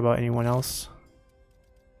really care about anyone else.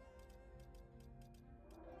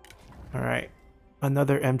 Alright.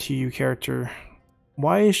 Another MTU character.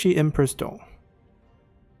 Why is she Empress Dong?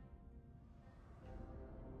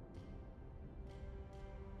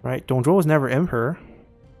 Right, Dong Zhuo was never emperor.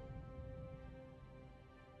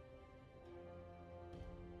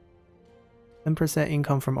 %10%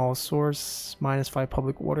 income from all source, -5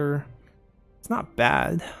 public water. It's not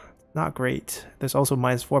bad, not great. There's also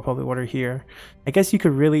 -4 public water here. I guess you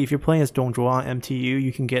could really, if you're playing as Dong Zhuo on MTU,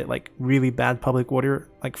 you can get like really bad public water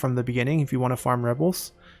like from the beginning if you want to farm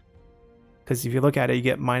rebels. Because if you look at it, you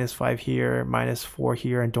get -5 here, -4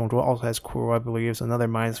 here, and Dong Zhuo also has Kuro, I believe, so another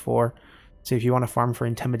 -4. So if you want to farm for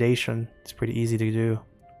intimidation, it's pretty easy to do.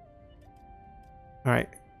 Alright,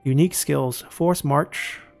 unique skills. Force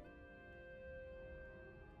March.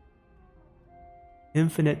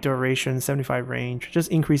 Infinite duration, 75 range.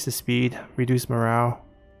 Just increase the speed, reduce morale.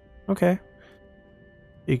 Okay.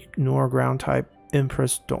 Ignore ground type.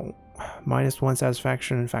 Empress don't. -1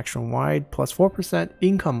 satisfaction faction wide. Plus 4%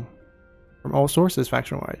 income from all sources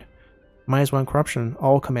faction wide. -1 corruption,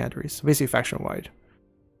 all commanderies. So basically faction wide.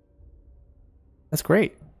 That's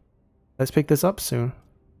great. Let's pick this up soon.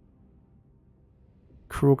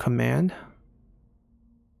 Cruel command.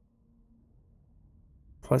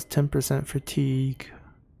 Plus 10% fatigue.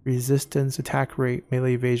 Resistance, attack rate,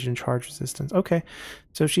 melee evasion, charge resistance. Okay.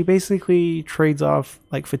 So she basically trades off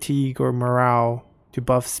like fatigue or morale to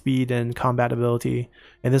buff speed and combat ability.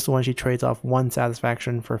 And this one she trades off 1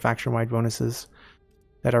 satisfaction for faction-wide bonuses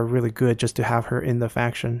that are really good just to have her in the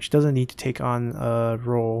faction. She doesn't need to take on a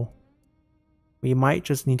role. We might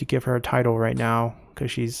just need to give her a title right now because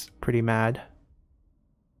she's pretty mad.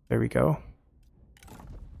 There we go.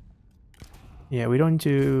 Yeah, we don't need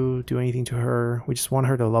to do anything to her. We just want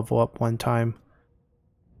her to level up 1 time.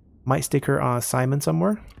 Might stick her on assignment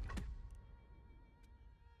somewhere.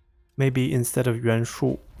 Maybe instead of Yuan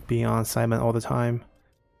Shu being on assignment all the time.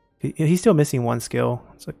 He's still missing 1 skill.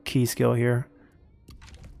 It's a key skill here.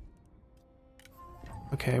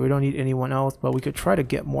 Okay, we don't need anyone else, but we could try to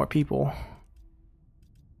get more people.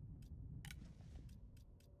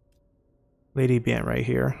 Lady Bian right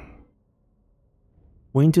here.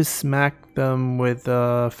 We need to smack them with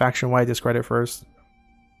faction-wide discredit first.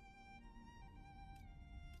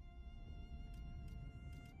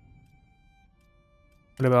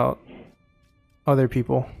 What about other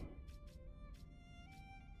people?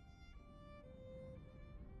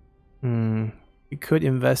 We could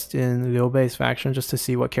invest in Liu Bei's faction just to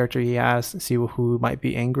see what character he has, see who might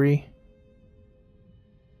be angry.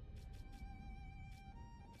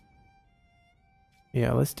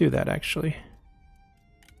 Yeah, let's do that actually.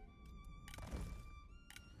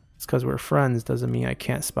 It's because we're friends doesn't mean I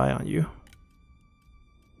can't spy on you.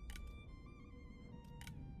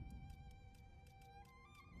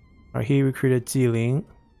 Alright, he recruited Ziling.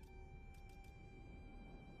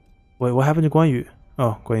 Wait, what happened to Guan Yu?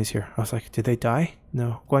 Oh, Guan Yu's here. I was like, did they die?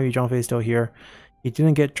 No, Guan Yu Zhangfei is still here. He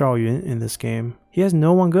didn't get Zhao Yun in this game. He has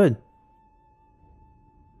no one good.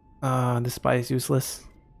 This spy is useless.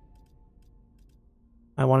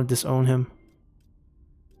 I want to disown him.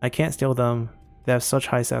 I can't steal them. They have such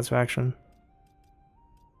high satisfaction.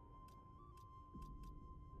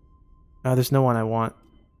 There's no one I want.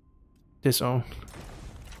 Disown.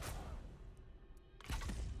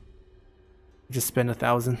 Just spend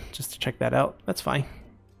 1,000 just to check that out. That's fine.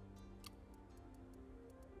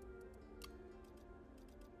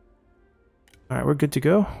 Alright, we're good to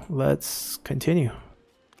go. Let's continue.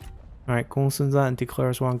 Alright, Gongsun Zan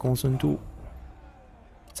declares one Gongsun Du.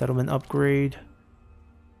 Settlement upgrade.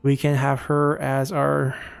 We can have her as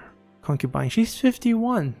our concubine. She's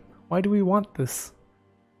 51. Why do we want this?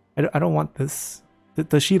 I don't want this.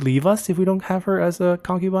 Does she leave us if we don't have her as a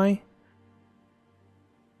concubine?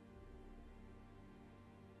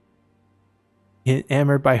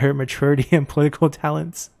 Enamored by her maturity and political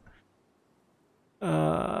talents.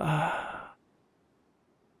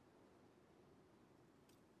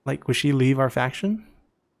 Like, would she leave our faction?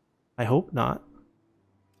 I hope not.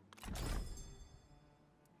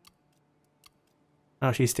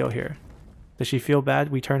 Oh, she's still here. Does she feel bad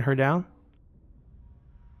we turn her down?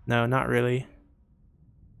 No, not really.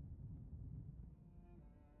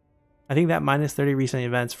 I think that -30 recent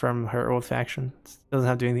events from her old faction doesn't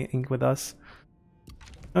have to do anything with us.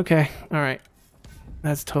 Okay, alright.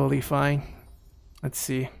 That's totally fine. Let's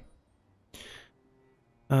see.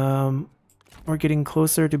 We're getting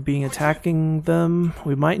closer to being attacking them.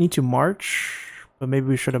 We might need to march, but maybe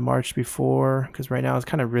we should have marched before, because right now it's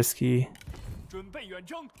kind of risky.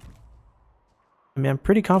 I mean, I'm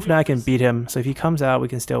pretty confident I can beat him, so if he comes out, we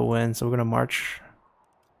can still win, so we're gonna march.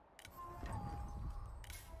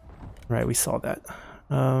 Right, we saw that.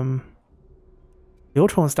 Liu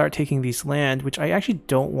will start taking these land, which I actually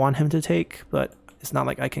don't want him to take, but it's not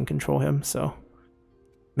like I can control him, so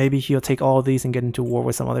maybe he'll take all of these and get into war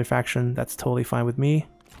with some other faction. That's totally fine with me.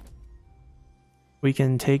 We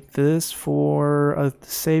can take this for a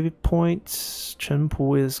save point.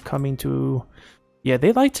 Chenpu is coming to... Yeah,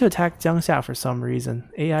 they like to attack Jiangxia for some reason.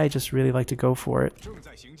 AI just really like to go for it.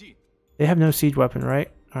 They have no siege weapon,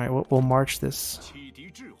 right? Alright, we'll march this.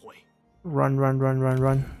 Run, run, run, run,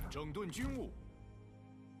 run.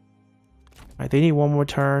 Alright, they need one more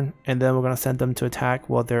turn, and then we're gonna send them to attack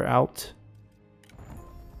while they're out.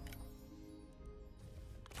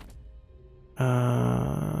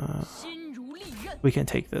 We can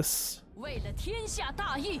take this.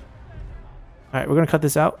 Alright, we're gonna cut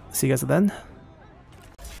this out. See you guys then.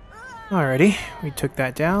 Alrighty, we took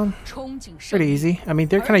that down. Pretty easy. I mean,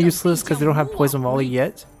 they're kind of useless because they don't have poison volley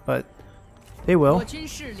yet, but they will.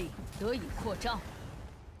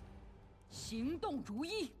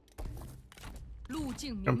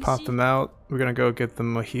 Gonna pop them out. We're gonna go get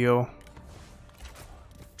them a heal.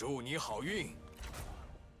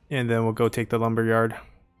 And then we'll go take the lumberyard.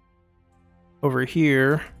 Over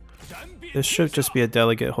here, this should just be a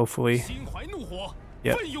delegate, hopefully.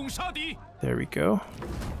 Yep. There we go.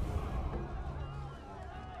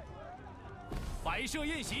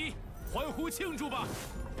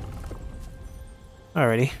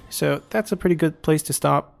 Alrighty, so that's a pretty good place to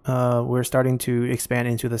stop. We're starting to expand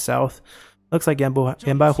into the south. Looks like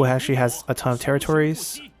Baihu actually has a ton of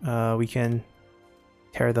territories. We can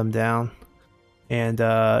tear them down and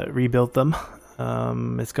rebuild them.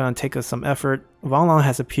 It's gonna take us some effort. Vanglong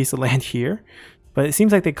has a piece of land here, but it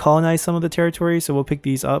seems like they colonized some of the territories, so we'll pick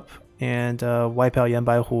these up and wipe out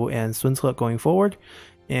Baihu and Sun Ce going forward,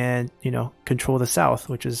 and control the south,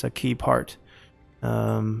 which is a key part.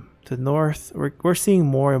 To the north, we're seeing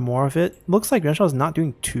more and more of it. Looks like Yuan Shao is not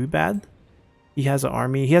doing too bad. He has an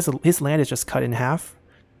army. His land is just cut in half.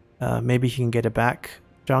 Maybe he can get it back.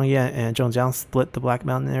 Zhang Yan and Zheng Jiang split the Black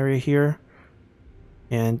Mountain area here,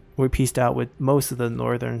 and we're pieced out with most of the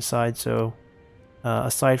northern side. So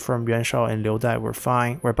aside from Yuan Shao and Liu Dai, we're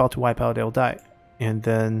fine. We're about to wipe out Liu Dai, and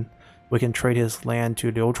then we can trade his land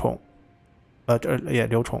to Liu Chong.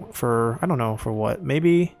 Liu Chong for, I don't know for what.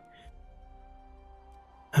 Maybe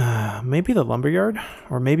the lumberyard,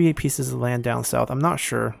 or maybe pieces of land down south. I'm not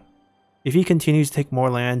sure. If he continues to take more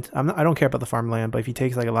land, I don't care about the farmland, but if he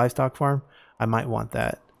takes like a livestock farm, I might want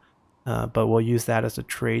that. But we'll use that as a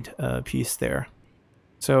trade piece there.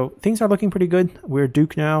 So things are looking pretty good. We're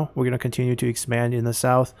Duke now. We're going to continue to expand in the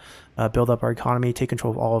south, build up our economy, take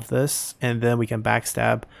control of all of this, and then we can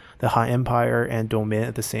backstab the Han Empire and Dongmin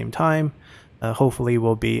at the same time. Hopefully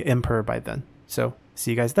we'll be emperor by then. So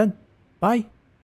see you guys then. Bye!